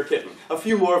cute puppy or kitten? A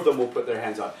few more of them will put their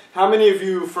hands up. How many of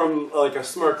you from like a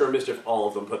smirk or mischief? All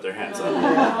of them put their hands up.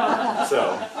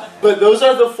 But those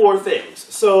are the 4 things.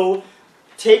 So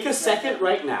take a second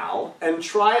right now and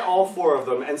try all 4 of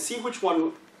them and see which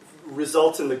one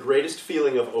results in the greatest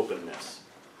feeling of openness.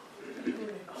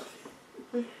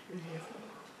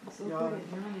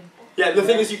 Yeah, the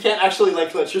thing is you can't actually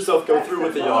let yourself go through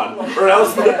with the yawn, or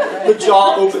else the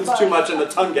jaw opens too much and the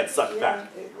tongue gets sucked back.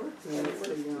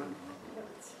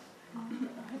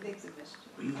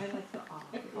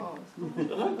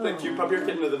 Thank you, puppy or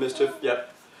kitten of the mischief,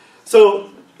 yep. So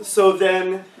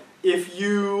then, if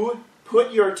you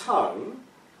put your tongue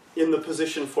in the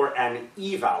position for an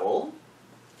E vowel,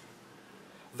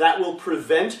 that will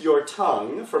prevent your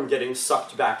tongue from getting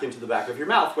sucked back into the back of your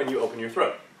mouth when you open your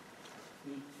throat.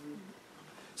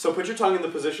 So put your tongue in the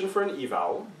position for an E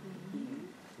vowel,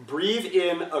 breathe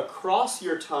in across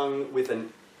your tongue with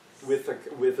an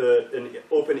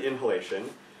open inhalation,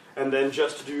 and then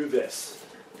just do this.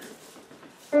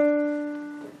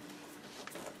 I'm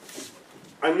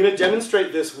going to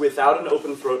demonstrate this without an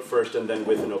open throat first and then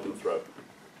with an open throat.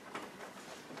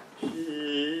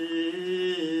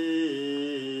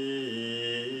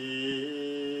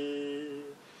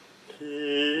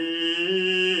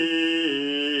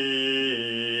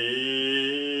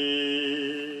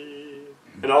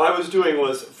 And all I was doing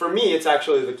was, for me, it's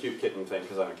actually the cute kitten thing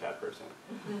because I'm a cat person.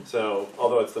 So,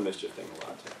 although it's the mischief thing a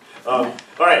lot too.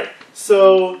 All right,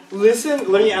 so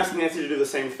listen, let me ask Nancy to do the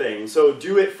same thing. So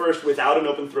do it first without an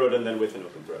open throat and then with an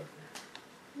open throat.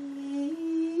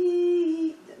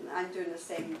 I'm doing the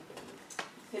same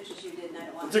pitch as you did, and I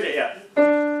don't want It's okay, yeah.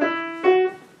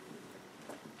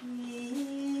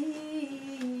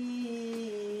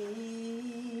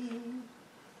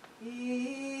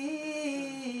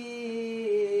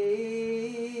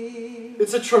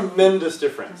 It's a tremendous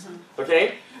difference,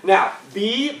 okay? Now,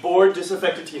 be bored,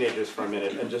 disaffected teenagers for a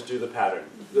minute and just do the pattern.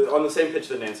 On the same pitch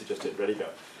that Nancy just did. Ready, go.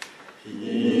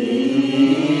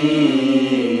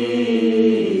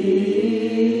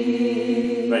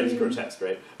 Right, it's grotesque,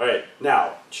 right? All right,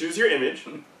 now, choose your image,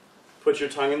 put your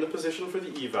tongue in the position for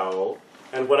the E vowel,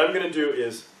 and what I'm going to do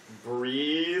is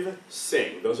breathe,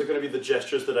 sing. Those are going to be the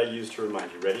gestures that I use to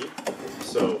remind you. Ready?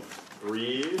 So,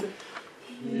 breathe.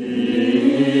 And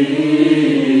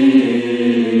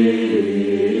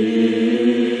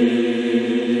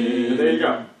there you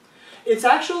go. It's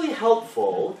actually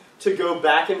helpful to go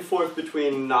back and forth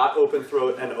between not open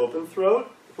throat and open throat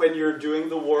when you're doing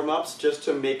the warm-ups, just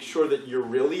to make sure that you're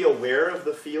really aware of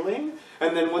the feeling.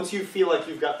 And then once you feel like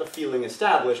you've got the feeling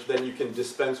established, then you can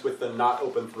dispense with the not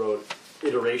open throat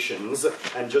iterations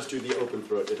and just do the open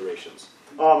throat iterations.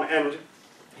 And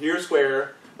here's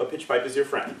where a pitch pipe is your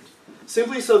friend.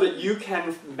 Simply so that you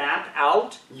can map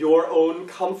out your own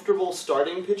comfortable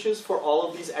starting pitches for all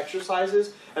of these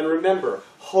exercises. And remember,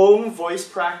 home voice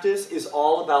practice is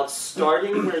all about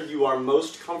starting where you are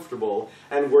most comfortable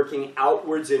and working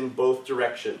outwards in both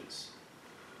directions.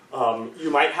 You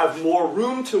might have more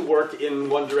room to work in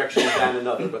one direction than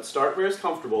another, but start where is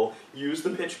comfortable, use the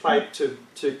pitch pipe to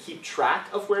keep track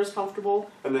of where is comfortable,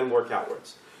 and then work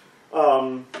outwards.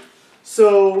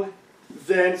 So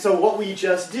what we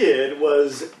just did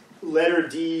was letter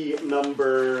D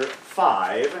number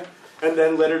 5, and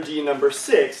then letter D number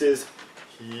 6 is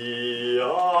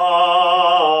Hi-ah.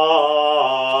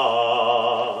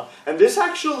 And this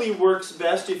actually works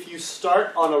best if you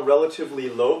start on a relatively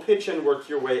low pitch and work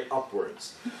your way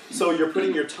upwards. So you're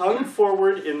putting your tongue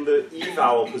forward in the E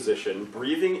vowel position,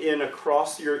 breathing in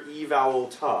across your E vowel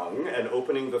tongue, and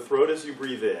opening the throat as you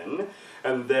breathe in,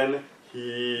 and then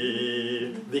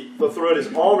the throat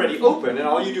is already open, and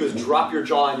all you do is drop your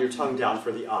jaw and your tongue down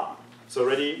for the ah. So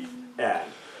ready?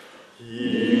 And.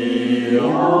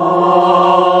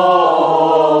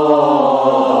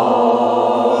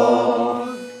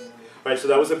 Right, so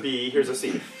that was a B, here's a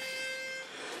C.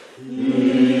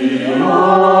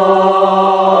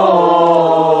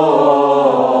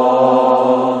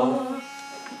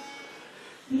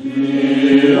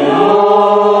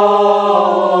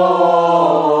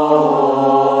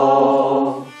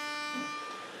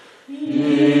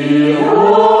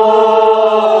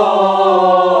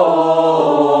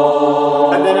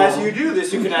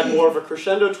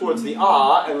 Crescendo towards the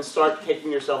ah and start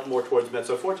taking yourself more towards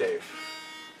mezzo forte.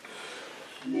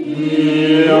 And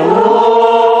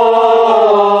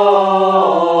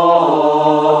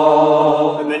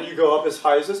then you go up as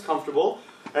high as is comfortable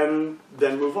and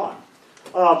then move on.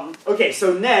 Okay,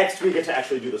 so next we get to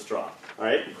actually do the straw. All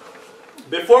right.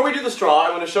 Before we do the straw, I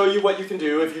want to show you what you can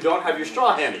do if you don't have your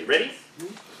straw handy. Ready?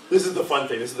 This is the fun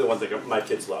thing. This is the one thing my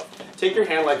kids love. Take your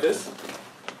hand like this.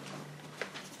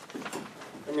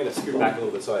 I'm going to scoot back a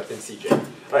little bit so I can see Jake. All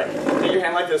right, take your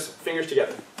hand like this, fingers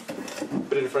together.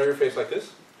 Put it in front of your face like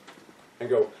this, and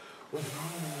go.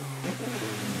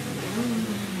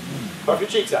 Puff your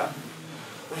cheeks out.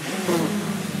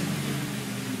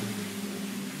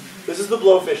 This is the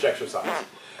blowfish exercise.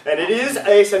 And it is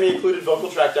a semi-occluded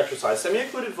vocal tract exercise.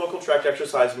 Semi-occluded vocal tract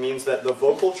exercise means that the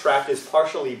vocal tract is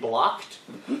partially blocked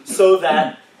so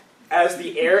that as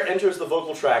the air enters the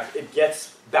vocal tract, it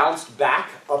gets bounced back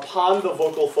upon the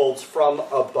vocal folds from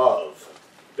above,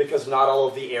 because not all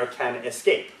of the air can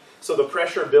escape. So the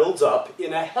pressure builds up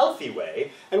in a healthy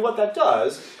way, and what that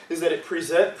does is that it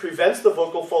prevents the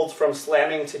vocal folds from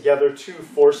slamming together too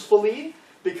forcefully,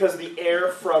 because the air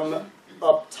from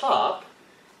up top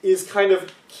is kind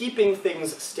of keeping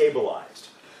things stabilized.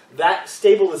 That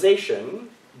stabilization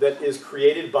that is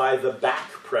created by the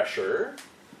back pressure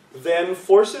then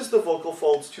forces the vocal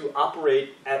folds to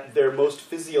operate at their most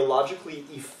physiologically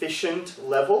efficient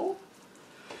level.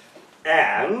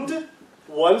 And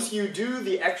once you do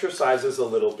the exercises a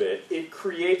little bit, it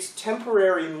creates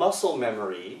temporary muscle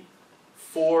memory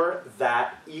for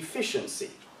that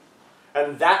efficiency.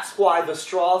 And that's why the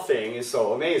straw thing is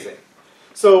so amazing.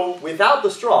 So without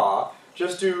the straw,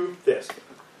 just do this.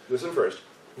 Listen first.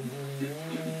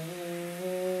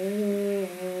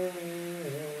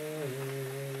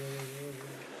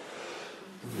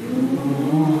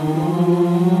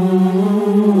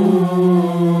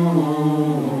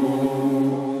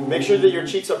 Make sure that your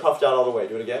cheeks are puffed out all the way.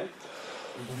 Do it again.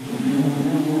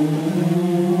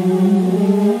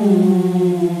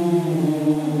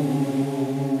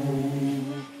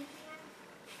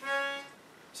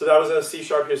 So that was a C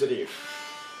sharp, here's a D.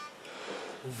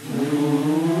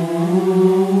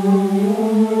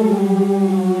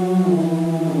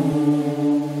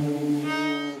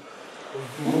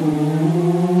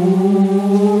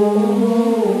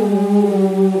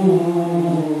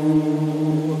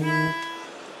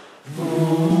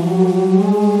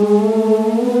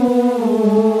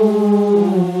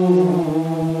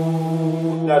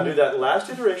 Now do that last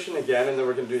iteration again, and then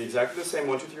we're going to do exactly the same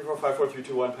 1, 2, 3, 4, 5, 4, 3,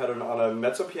 2, 1 pattern on a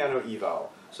mezzo piano E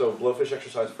vowel. So blowfish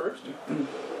exercise first.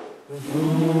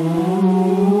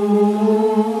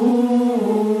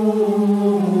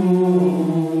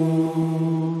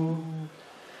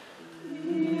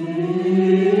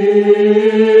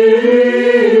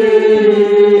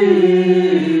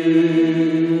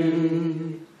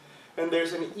 And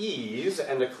there's an ease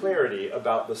and a clarity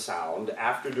about the sound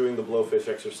after doing the blowfish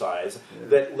exercise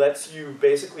that lets you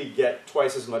basically get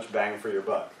twice as much bang for your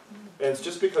buck. And it's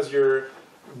just because your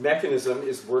mechanism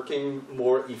is working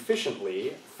more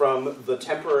efficiently from the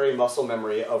temporary muscle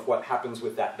memory of what happens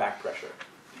with that back pressure.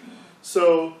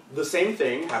 So the same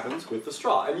thing happens with the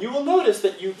straw. And you will notice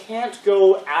that you can't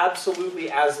go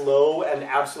absolutely as low and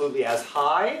absolutely as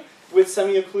high with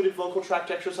semi-occluded vocal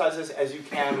tract exercises as you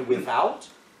can without,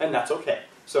 and that's okay.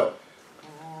 So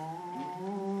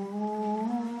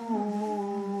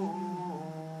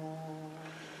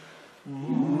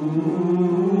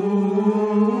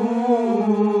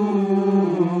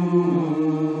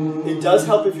it does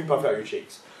help if you puff out your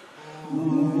cheeks.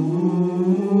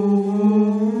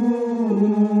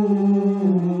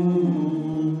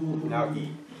 Now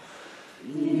E.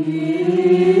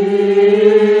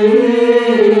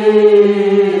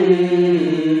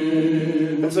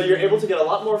 And so you're able to get a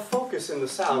lot more focus in the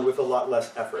sound with a lot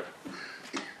less effort.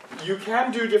 You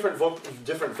can do different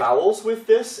vowels with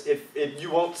this.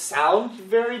 You won't sound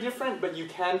very different, but you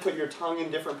can put your tongue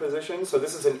in different positions. So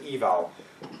this is an E vowel.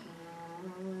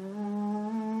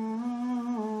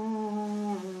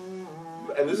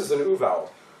 And this is an U vowel.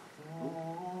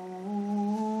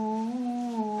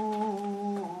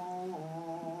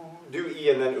 Do E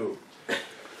and then U.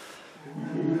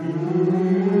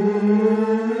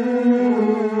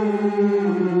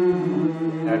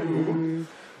 And U.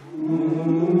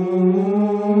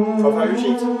 Puff out your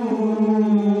cheeks.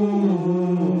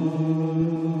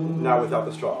 Now without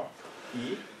the straw.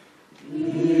 E.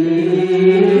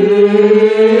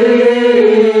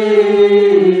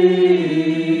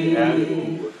 And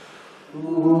U.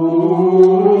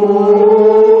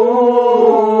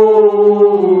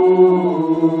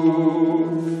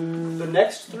 The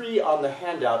next three on the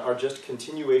handout are just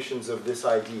continuations of this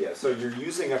idea. So you're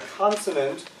using a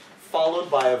consonant followed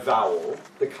by a vowel.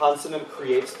 The consonant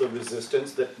creates the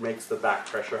resistance that makes the back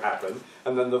pressure happen,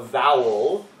 and then the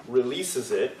vowel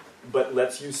releases it, but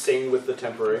lets you sing with the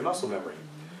temporary muscle memory.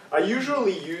 I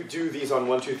usually do these on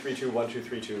 1, 2, 3, 2, 1, 2,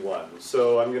 3, 2, 1.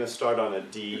 So I'm going to start on a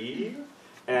D,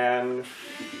 and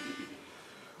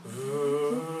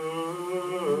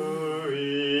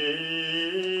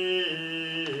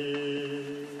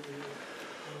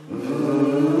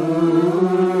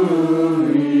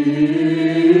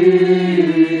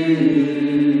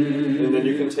and then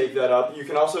you can take that up. You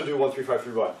can also do 1, 3, 5,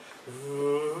 3, 1.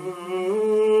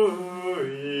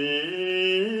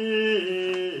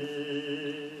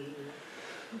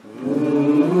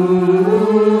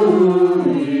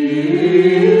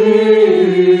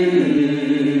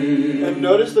 And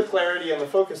notice the clarity and the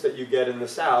focus that you get in the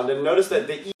sound, and notice that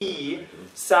the E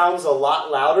sounds a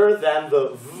lot louder than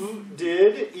the V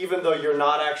did, even though you're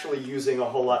not actually using a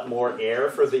whole lot more air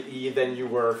for the E than you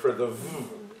were for the V.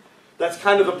 That's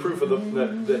kind of the proof of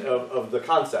the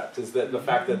concept, is that the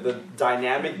fact that the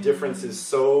dynamic difference is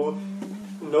so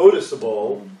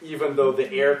noticeable, even though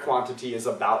the air quantity is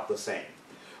about the same.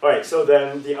 All right, so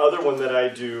then the other one that I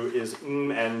do is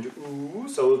and oo.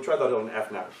 So we'll try that on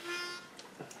F now.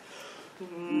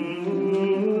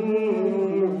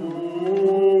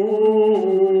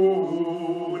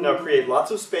 to create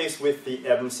lots of space with the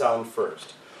M sound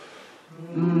first.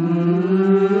 And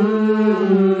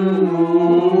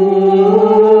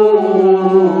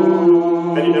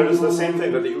you notice the same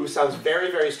thing, that the oo sounds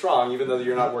very, very strong, even though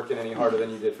you're not working any harder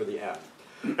than you did for the M.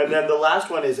 And then the last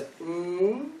one is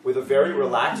with a very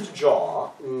relaxed jaw,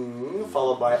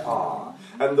 followed by ah.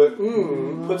 And the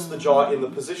puts the jaw in the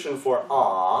position for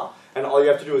ah, and all you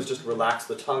have to do is just relax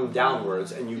the tongue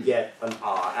downwards, and you get an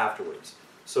ah afterwards.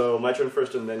 So my turn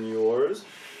first, and then yours.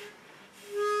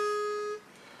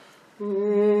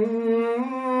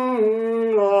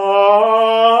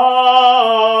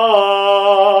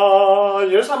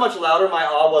 Notice how much louder my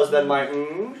ah was than my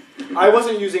I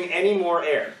wasn't using any more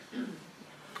air.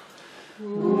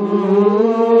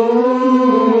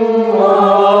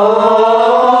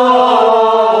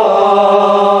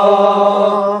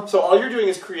 So all you're doing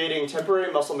is creating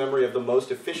temporary muscle memory of the most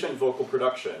efficient vocal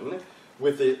production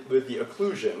with the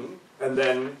occlusion, and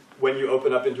then when you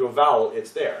open up into a vowel,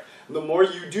 it's there. And the more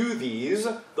you do these,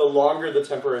 the longer the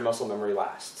temporary muscle memory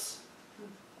lasts.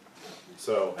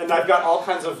 So, and I've got all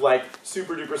kinds of like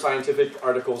super duper scientific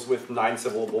articles with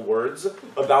 9-syllable words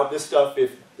about this stuff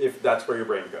if that's where your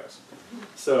brain goes.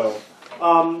 So,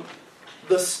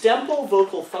 the Stemple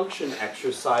vocal function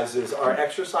exercises are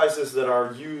exercises that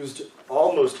are used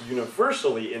almost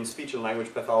universally in speech and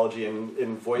language pathology and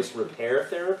in voice repair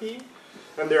therapy.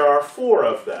 And there are 4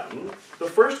 of them. The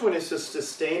first one is to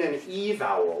sustain an E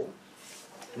vowel,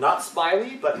 not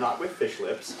smiley, but not with fish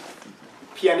lips.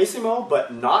 Pianissimo,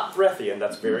 but not breathy, and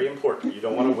that's very important. You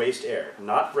don't want to waste air.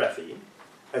 Not breathy,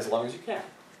 as long as you can.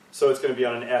 So it's going to be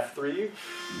on an F3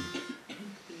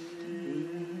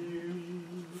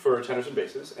 for tenors and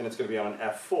basses, and it's going to be on an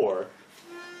F4 for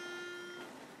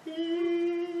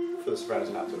the sopranos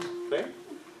and altos. Okay?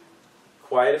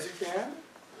 Quiet as you can.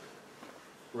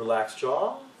 Relaxed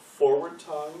jaw, forward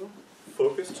tongue,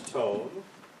 focused tone,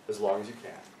 as long as you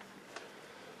can.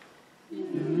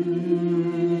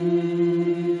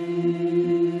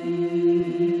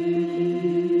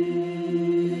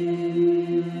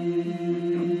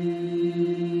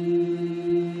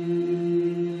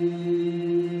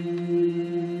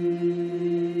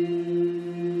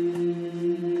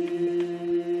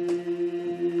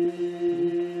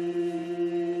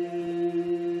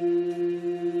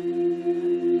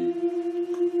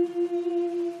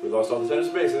 Lost all the tenors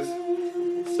and basses.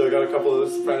 Still got a couple of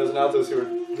sopranos and altos who are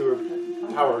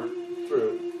powered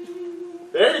through.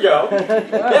 There you go.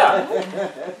 Yeah.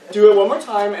 Do it one more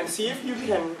time and see if you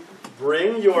can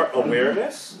bring your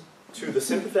awareness to the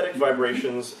sympathetic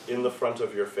vibrations in the front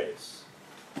of your face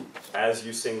as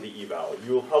you sing the E vowel.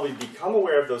 You will probably become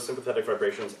aware of those sympathetic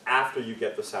vibrations after you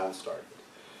get the sound started.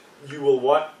 You will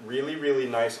want really, really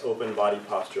nice open body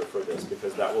posture for this,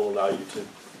 because that will allow you to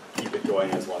keep it going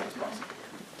as long as possible.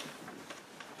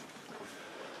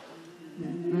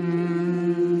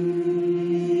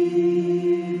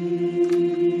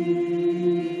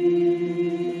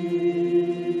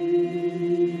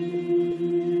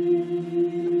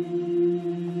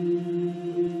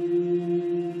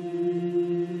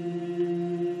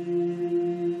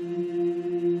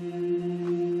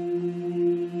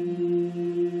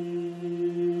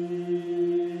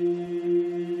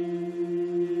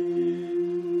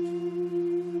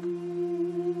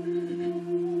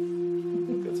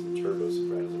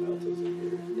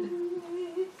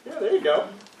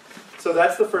 So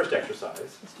that's the first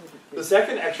exercise. The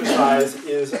second exercise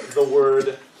is the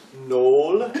word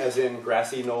knoll, as in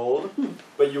grassy knoll,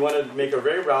 but you want to make a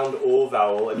very round O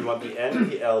vowel, and you want the N and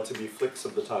the L to be flicks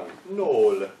of the tongue.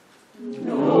 Knoll.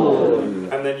 Knoll.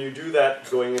 And then you do that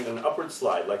going in an upward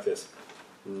slide, like this.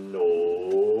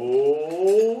 Knoll.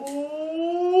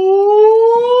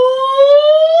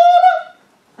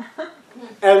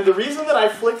 And the reason that I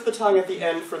flick the tongue at the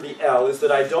end for the L is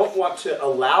that I don't want to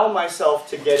allow myself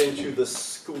to get into the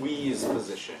squeeze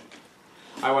position.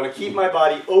 I want to keep my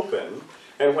body open,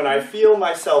 and when I feel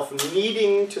myself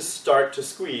needing to start to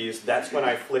squeeze, that's when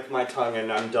I flick my tongue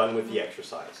and I'm done with the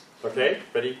exercise. Okay?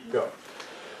 Ready? Go.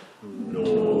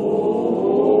 No.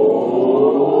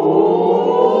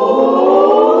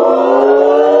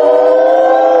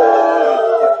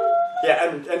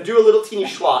 Yeah, and do a little teeny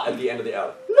schwa at the end of the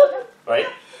L. Right?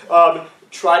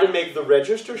 Try to make the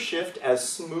register shift as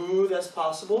smooth as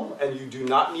possible, and you do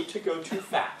not need to go too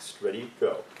fast. Ready?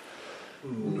 Go.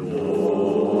 No.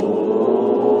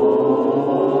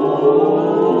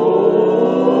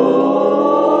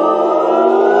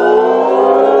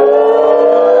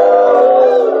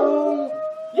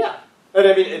 Yeah. And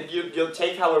I mean, you'll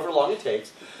take however long it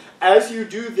takes. As you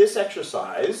do this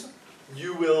exercise,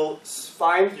 you will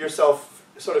find yourself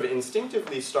sort of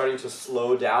instinctively starting to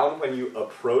slow down when you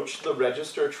approach the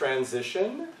register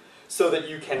transition so that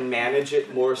you can manage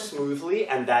it more smoothly,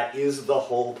 and that is the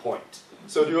whole point.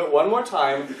 So do it one more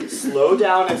time, slow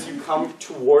down as you come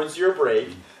towards your break,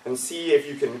 and see if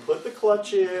you can put the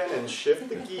clutch in and shift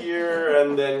the gear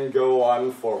and then go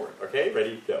on forward. Okay,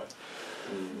 ready, go.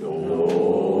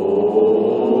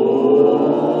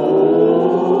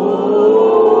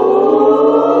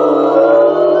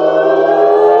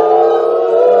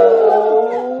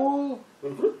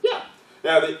 Yeah.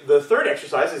 Now the third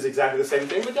exercise is exactly the same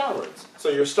thing but downwards. So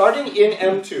you're starting in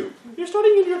M2. You're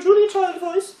starting in your Julia Child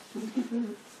voice.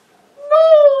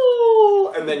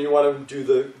 No! And then you want to do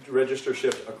the register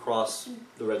shift across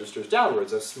the registers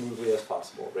downwards as smoothly as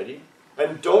possible. Ready?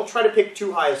 And don't try to pick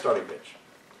too high a starting pitch.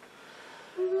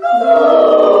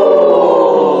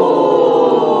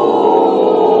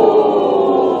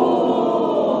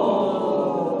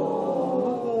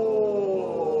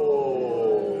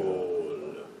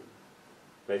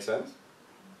 Make sense?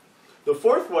 The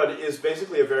fourth one is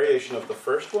basically a variation of the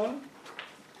first one,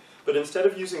 but instead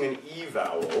of using an E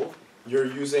vowel, you're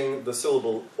using the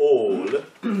syllable ol,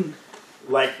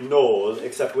 like nol,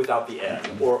 except without the N,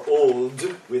 or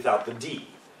old without the D.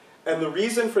 And the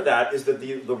reason for that is that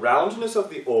the roundness of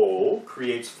the ol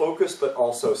creates focus but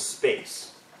also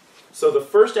space. So the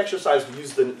first exercise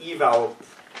used an E vowel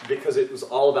because it was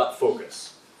all about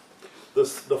focus. The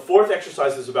fourth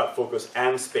exercise is about focus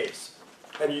and space.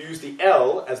 And you use the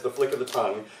L as the flick of the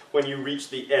tongue when you reach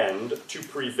the end to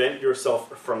prevent yourself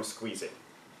from squeezing.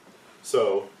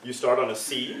 So you start on a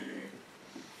C.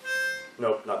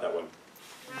 Nope, not that one.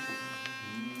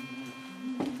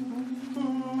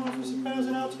 For sopranos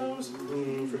and altos,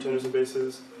 for tenors and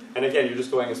basses. And again, you're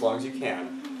just going as long as you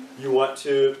can. You want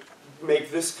to make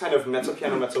this kind of mezzo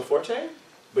piano, mezzo forte,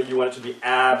 but you want it to be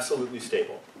absolutely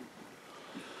stable.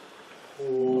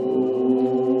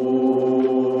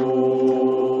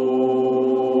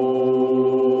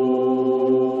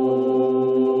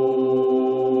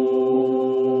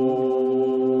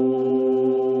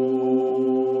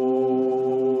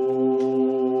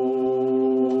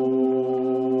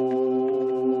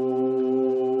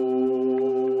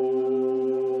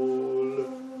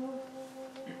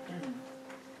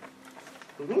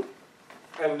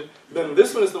 And then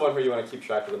this one is the one where you want to keep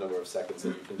track of the number of seconds that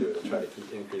you can do it and try to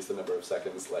increase the number of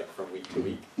seconds like from week to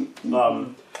week.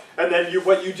 And then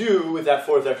what you do with that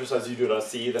fourth exercise, you do it on a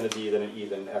C, then a D, then an E,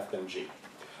 then an F, then a G.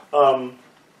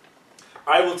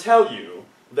 I will tell you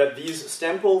that these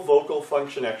Stempel vocal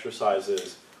function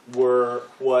exercises were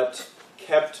what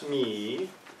kept me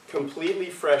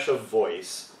completely fresh of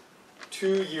voice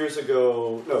 3 years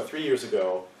ago,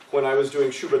 when I was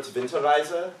doing Schubert's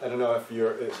Winterreise. I don't know if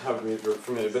you're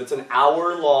familiar, but it's an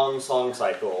hour-long song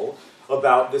cycle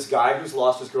about this guy who's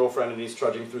lost his girlfriend and he's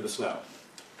trudging through the snow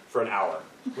for an hour.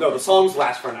 No, the songs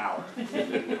last for an hour.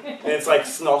 And it's like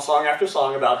song after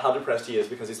song about how depressed he is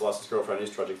because he's lost his girlfriend and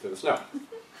he's trudging through the snow.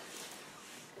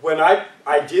 When I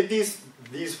did these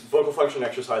vocal function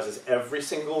exercises every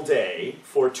single day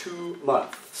for 2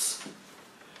 months,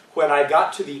 when I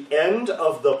got to the end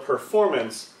of the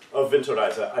performance of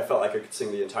Winterreise, I felt like I could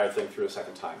sing the entire thing through a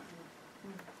second time.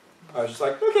 I was just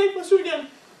like, okay, let's do it again.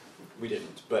 We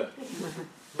didn't, but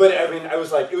I mean, I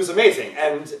was like, it was amazing,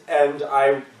 and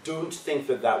I don't think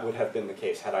that would have been the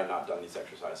case had I not done these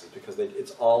exercises, because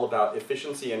it's all about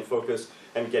efficiency and focus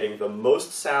and getting the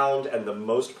most sound and the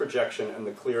most projection and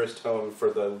the clearest tone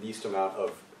for the least amount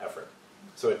of effort.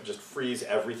 So it just frees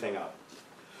everything up.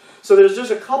 So there's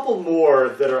just a couple more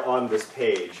that are on this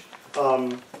page.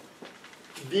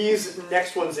 These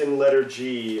next ones in letter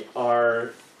G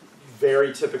are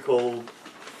very typical.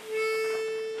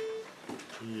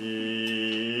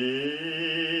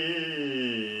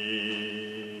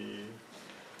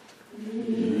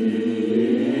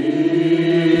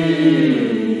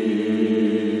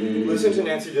 Listen to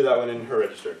Nancy do that one in her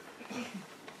register.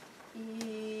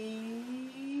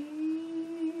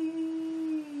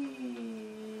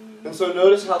 And so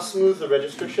notice how smooth the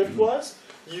register shift was.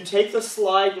 You take the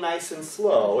slide nice and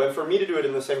slow, and for me to do it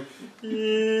in the same, and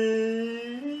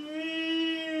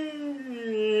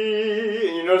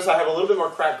you notice I have a little bit more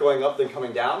crack going up than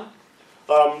coming down,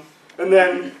 and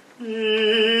then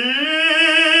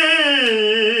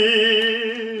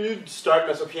start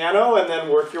mezzo piano, and then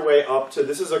work your way up to,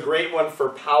 this is a great one for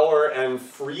power and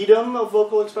freedom of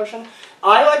vocal expression.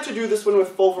 I like to do this one with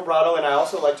full vibrato, and I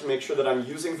also like to make sure that I'm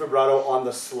using vibrato on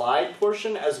the slide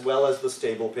portion as well as the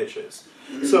stable pitches.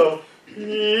 So, I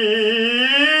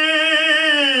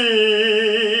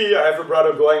have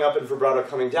vibrato going up and vibrato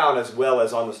coming down as well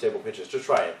as on the stable pitches. Just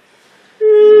try it.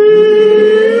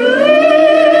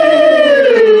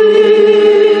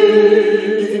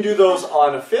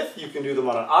 on a fifth, you can do them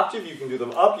on an octave, you can do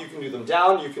them up, you can do them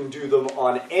down, you can do them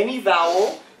on any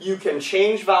vowel, you can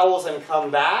change vowels and come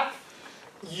back.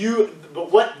 But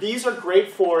what these are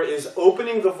great for is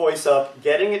opening the voice up,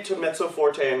 getting it to mezzo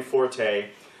forte and forte,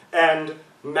 and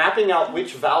mapping out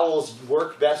which vowels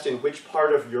work best in which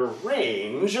part of your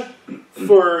range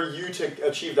for you to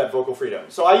achieve that vocal freedom.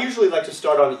 So I usually like to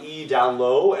start on E down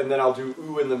low, and then I'll do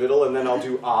oo in the middle, and then I'll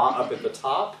do ah up at the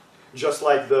top, just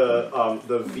like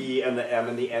the V and the M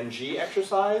and the NG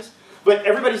exercise. But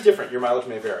everybody's different. Your mileage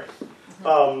may vary.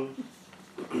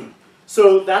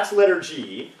 So that's letter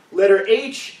G. Letter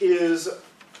H is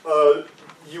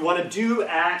you want to do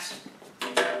at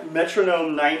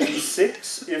metronome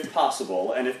 96 if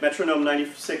possible, and if metronome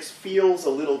 96 feels a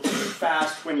little too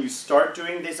fast when you start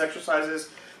doing these exercises,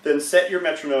 then set your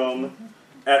metronome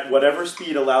at whatever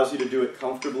speed allows you to do it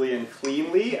comfortably and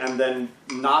cleanly, and then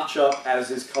notch up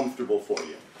as is comfortable for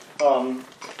you.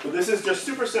 But this is just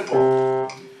super simple.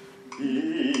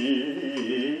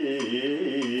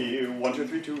 1, 2,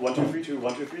 3, 2, 1, 2, 3, 2,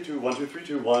 1, 2, 3, 2, 1, 2, 3,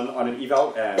 2, 1 on an E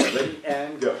vowel, and ready,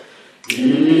 and go.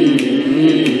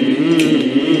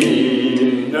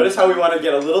 Notice how we want to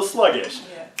get a little sluggish.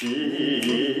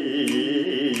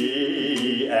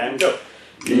 And go.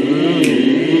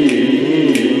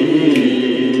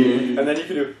 And then you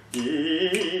can do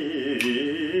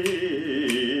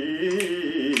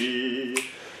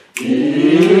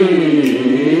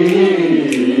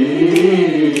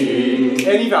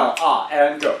any vowel, ah,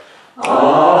 and go.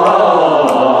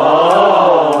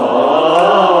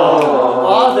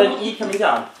 Ah, then E coming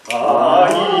down. Ah,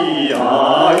 E,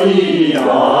 ah, E,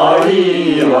 ah,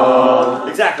 E, ah.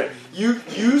 Exactly. You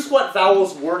use what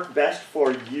vowels work best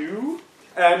for you,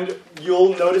 and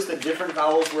you'll notice that different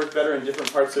vowels work better in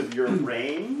different parts of your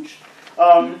range.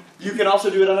 You can also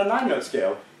do it on a 9-note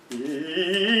scale.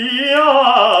 E,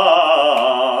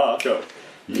 ah, go.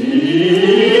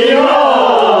 E,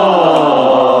 ah.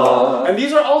 And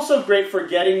these are also great for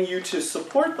getting you to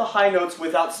support the high notes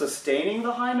without sustaining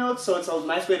the high notes, so it's a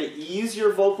nice way to ease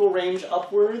your vocal range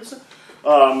upwards.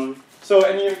 So,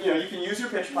 and you can use your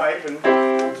pitch pipe, and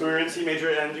so we're in C major,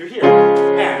 and you're here.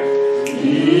 And.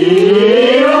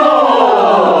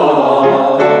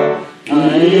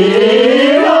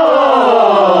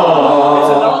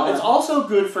 It's also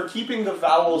good for keeping the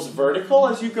vowels vertical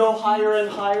as you go higher and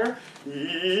higher,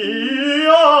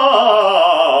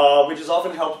 which is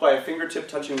often helped by a fingertip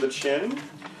touching the chin.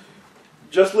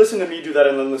 Just listen to me do that,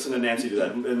 and then listen to Nancy do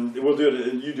that, and we'll do it.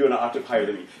 And you do an octave higher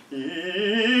than me.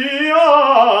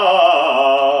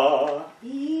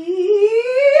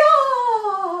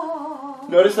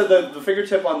 Notice that the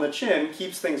fingertip on the chin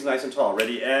keeps things nice and tall.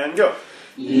 Ready, and go.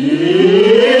 You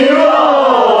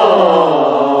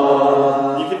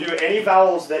can do any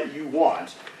vowels that you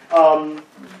want.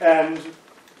 And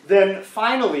then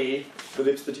finally, the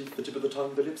lips, the teeth, the tip of the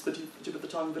tongue, the lips, the teeth, the tip of the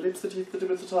tongue, the lips, the teeth, the tip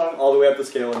of the tongue, all the way up the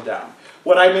scale and down.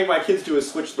 What I make my kids do is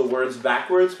switch the words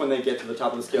backwards when they get to the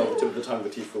top of the scale, the tip of the tongue, the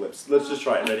teeth, the lips. Let's just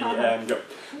try it. Ready, and go.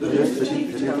 The lips, the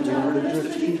teeth, the tip of the tongue, the lips, the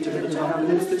teeth, the tip of the tongue,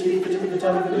 the lips, the teeth, the tip of the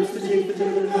tongue, the lips, the teeth, the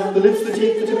tip of the tongue, the lips, the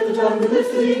teeth, the tip of the tongue, the lips,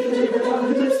 the teeth, the tip of the tongue,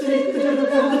 the lips, the teeth, the tip of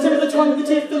the tongue, the tip of the tongue, the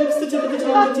teeth, the lips, the tip of the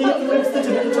tongue, the teeth, the lips, the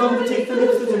tip of the tongue, the teeth, the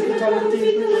lips, the tip of the tongue, the teeth,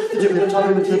 the tip of the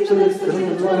tongue, the teeth, the lips, the tip of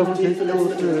the tongue, the teeth, the lips,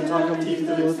 the tip of the tongue, the teeth,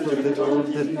 the lips, the tip of the tongue,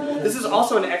 the teeth. This is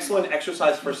also an excellent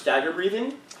exercise for stagger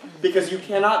breathing, because you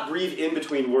cannot breathe in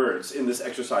between words in this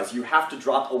exercise. You have to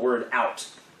drop a word out.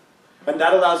 And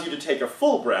that allows you to take a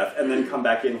full breath and then come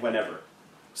back in whenever.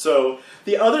 So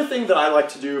the other thing that I like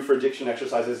to do for diction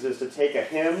exercises is to take a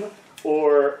hymn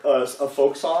or a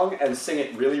folk song and sing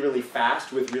it really, really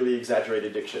fast with really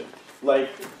exaggerated diction. Like...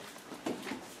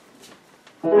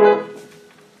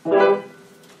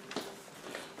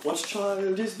 What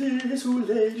child is this who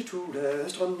laid to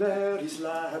rest on Mary's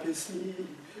lap his sleep?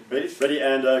 Ready,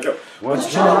 and go. What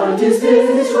child is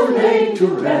this who laid to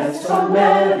rest on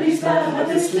Mary's lap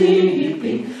is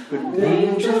sleeping? With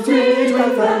angels did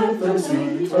with anthems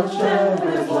sweet, what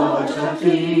shepherds watch and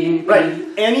keep. Right,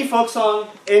 any folk song,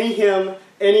 any hymn,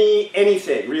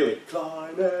 anything, really.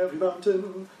 Climb every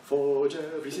mountain, forge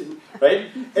every sea,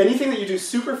 right? Anything that you do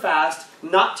super fast,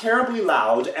 not terribly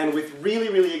loud, and with really,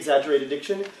 really exaggerated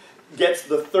diction, gets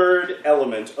the third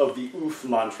element of the OOF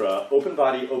mantra, open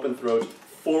body, open throat,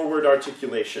 forward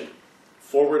articulation.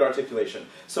 Forward articulation.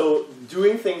 So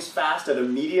doing things fast at a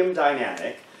medium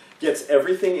dynamic gets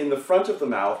everything in the front of the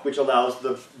mouth, which allows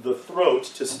the throat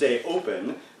to stay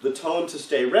open, the tone to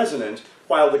stay resonant,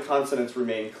 while the consonants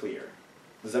remain clear.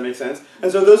 Does that make sense?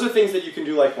 And so those are things that you can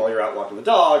do like while you're out walking the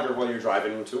dog, or while you're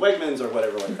driving to Wegmans, or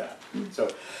whatever like that. So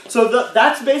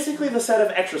that's basically the set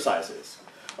of exercises.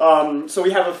 So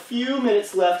we have a few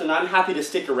minutes left, and I'm happy to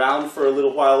stick around for a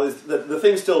little while. The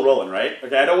thing's still rolling, right?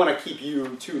 Okay, I don't want to keep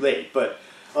you too late, but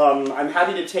I'm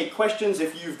happy to take questions.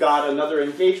 If you've got another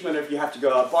engagement, or if you have to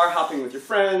go out bar hopping with your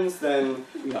friends, then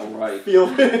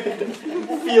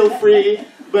feel free.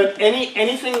 But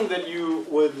anything that you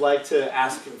would like to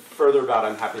ask further about,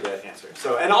 I'm happy to answer.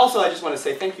 So, and also, I just want to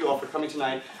say thank you all for coming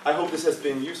tonight. I hope this has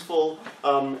been useful.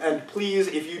 And please,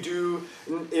 if you do,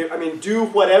 do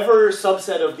whatever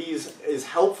subset of these is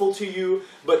helpful to you,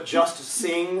 but just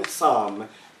sing some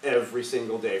every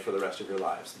single day for the rest of your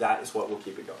lives. That is what will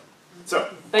keep it going. So,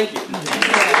 thank you.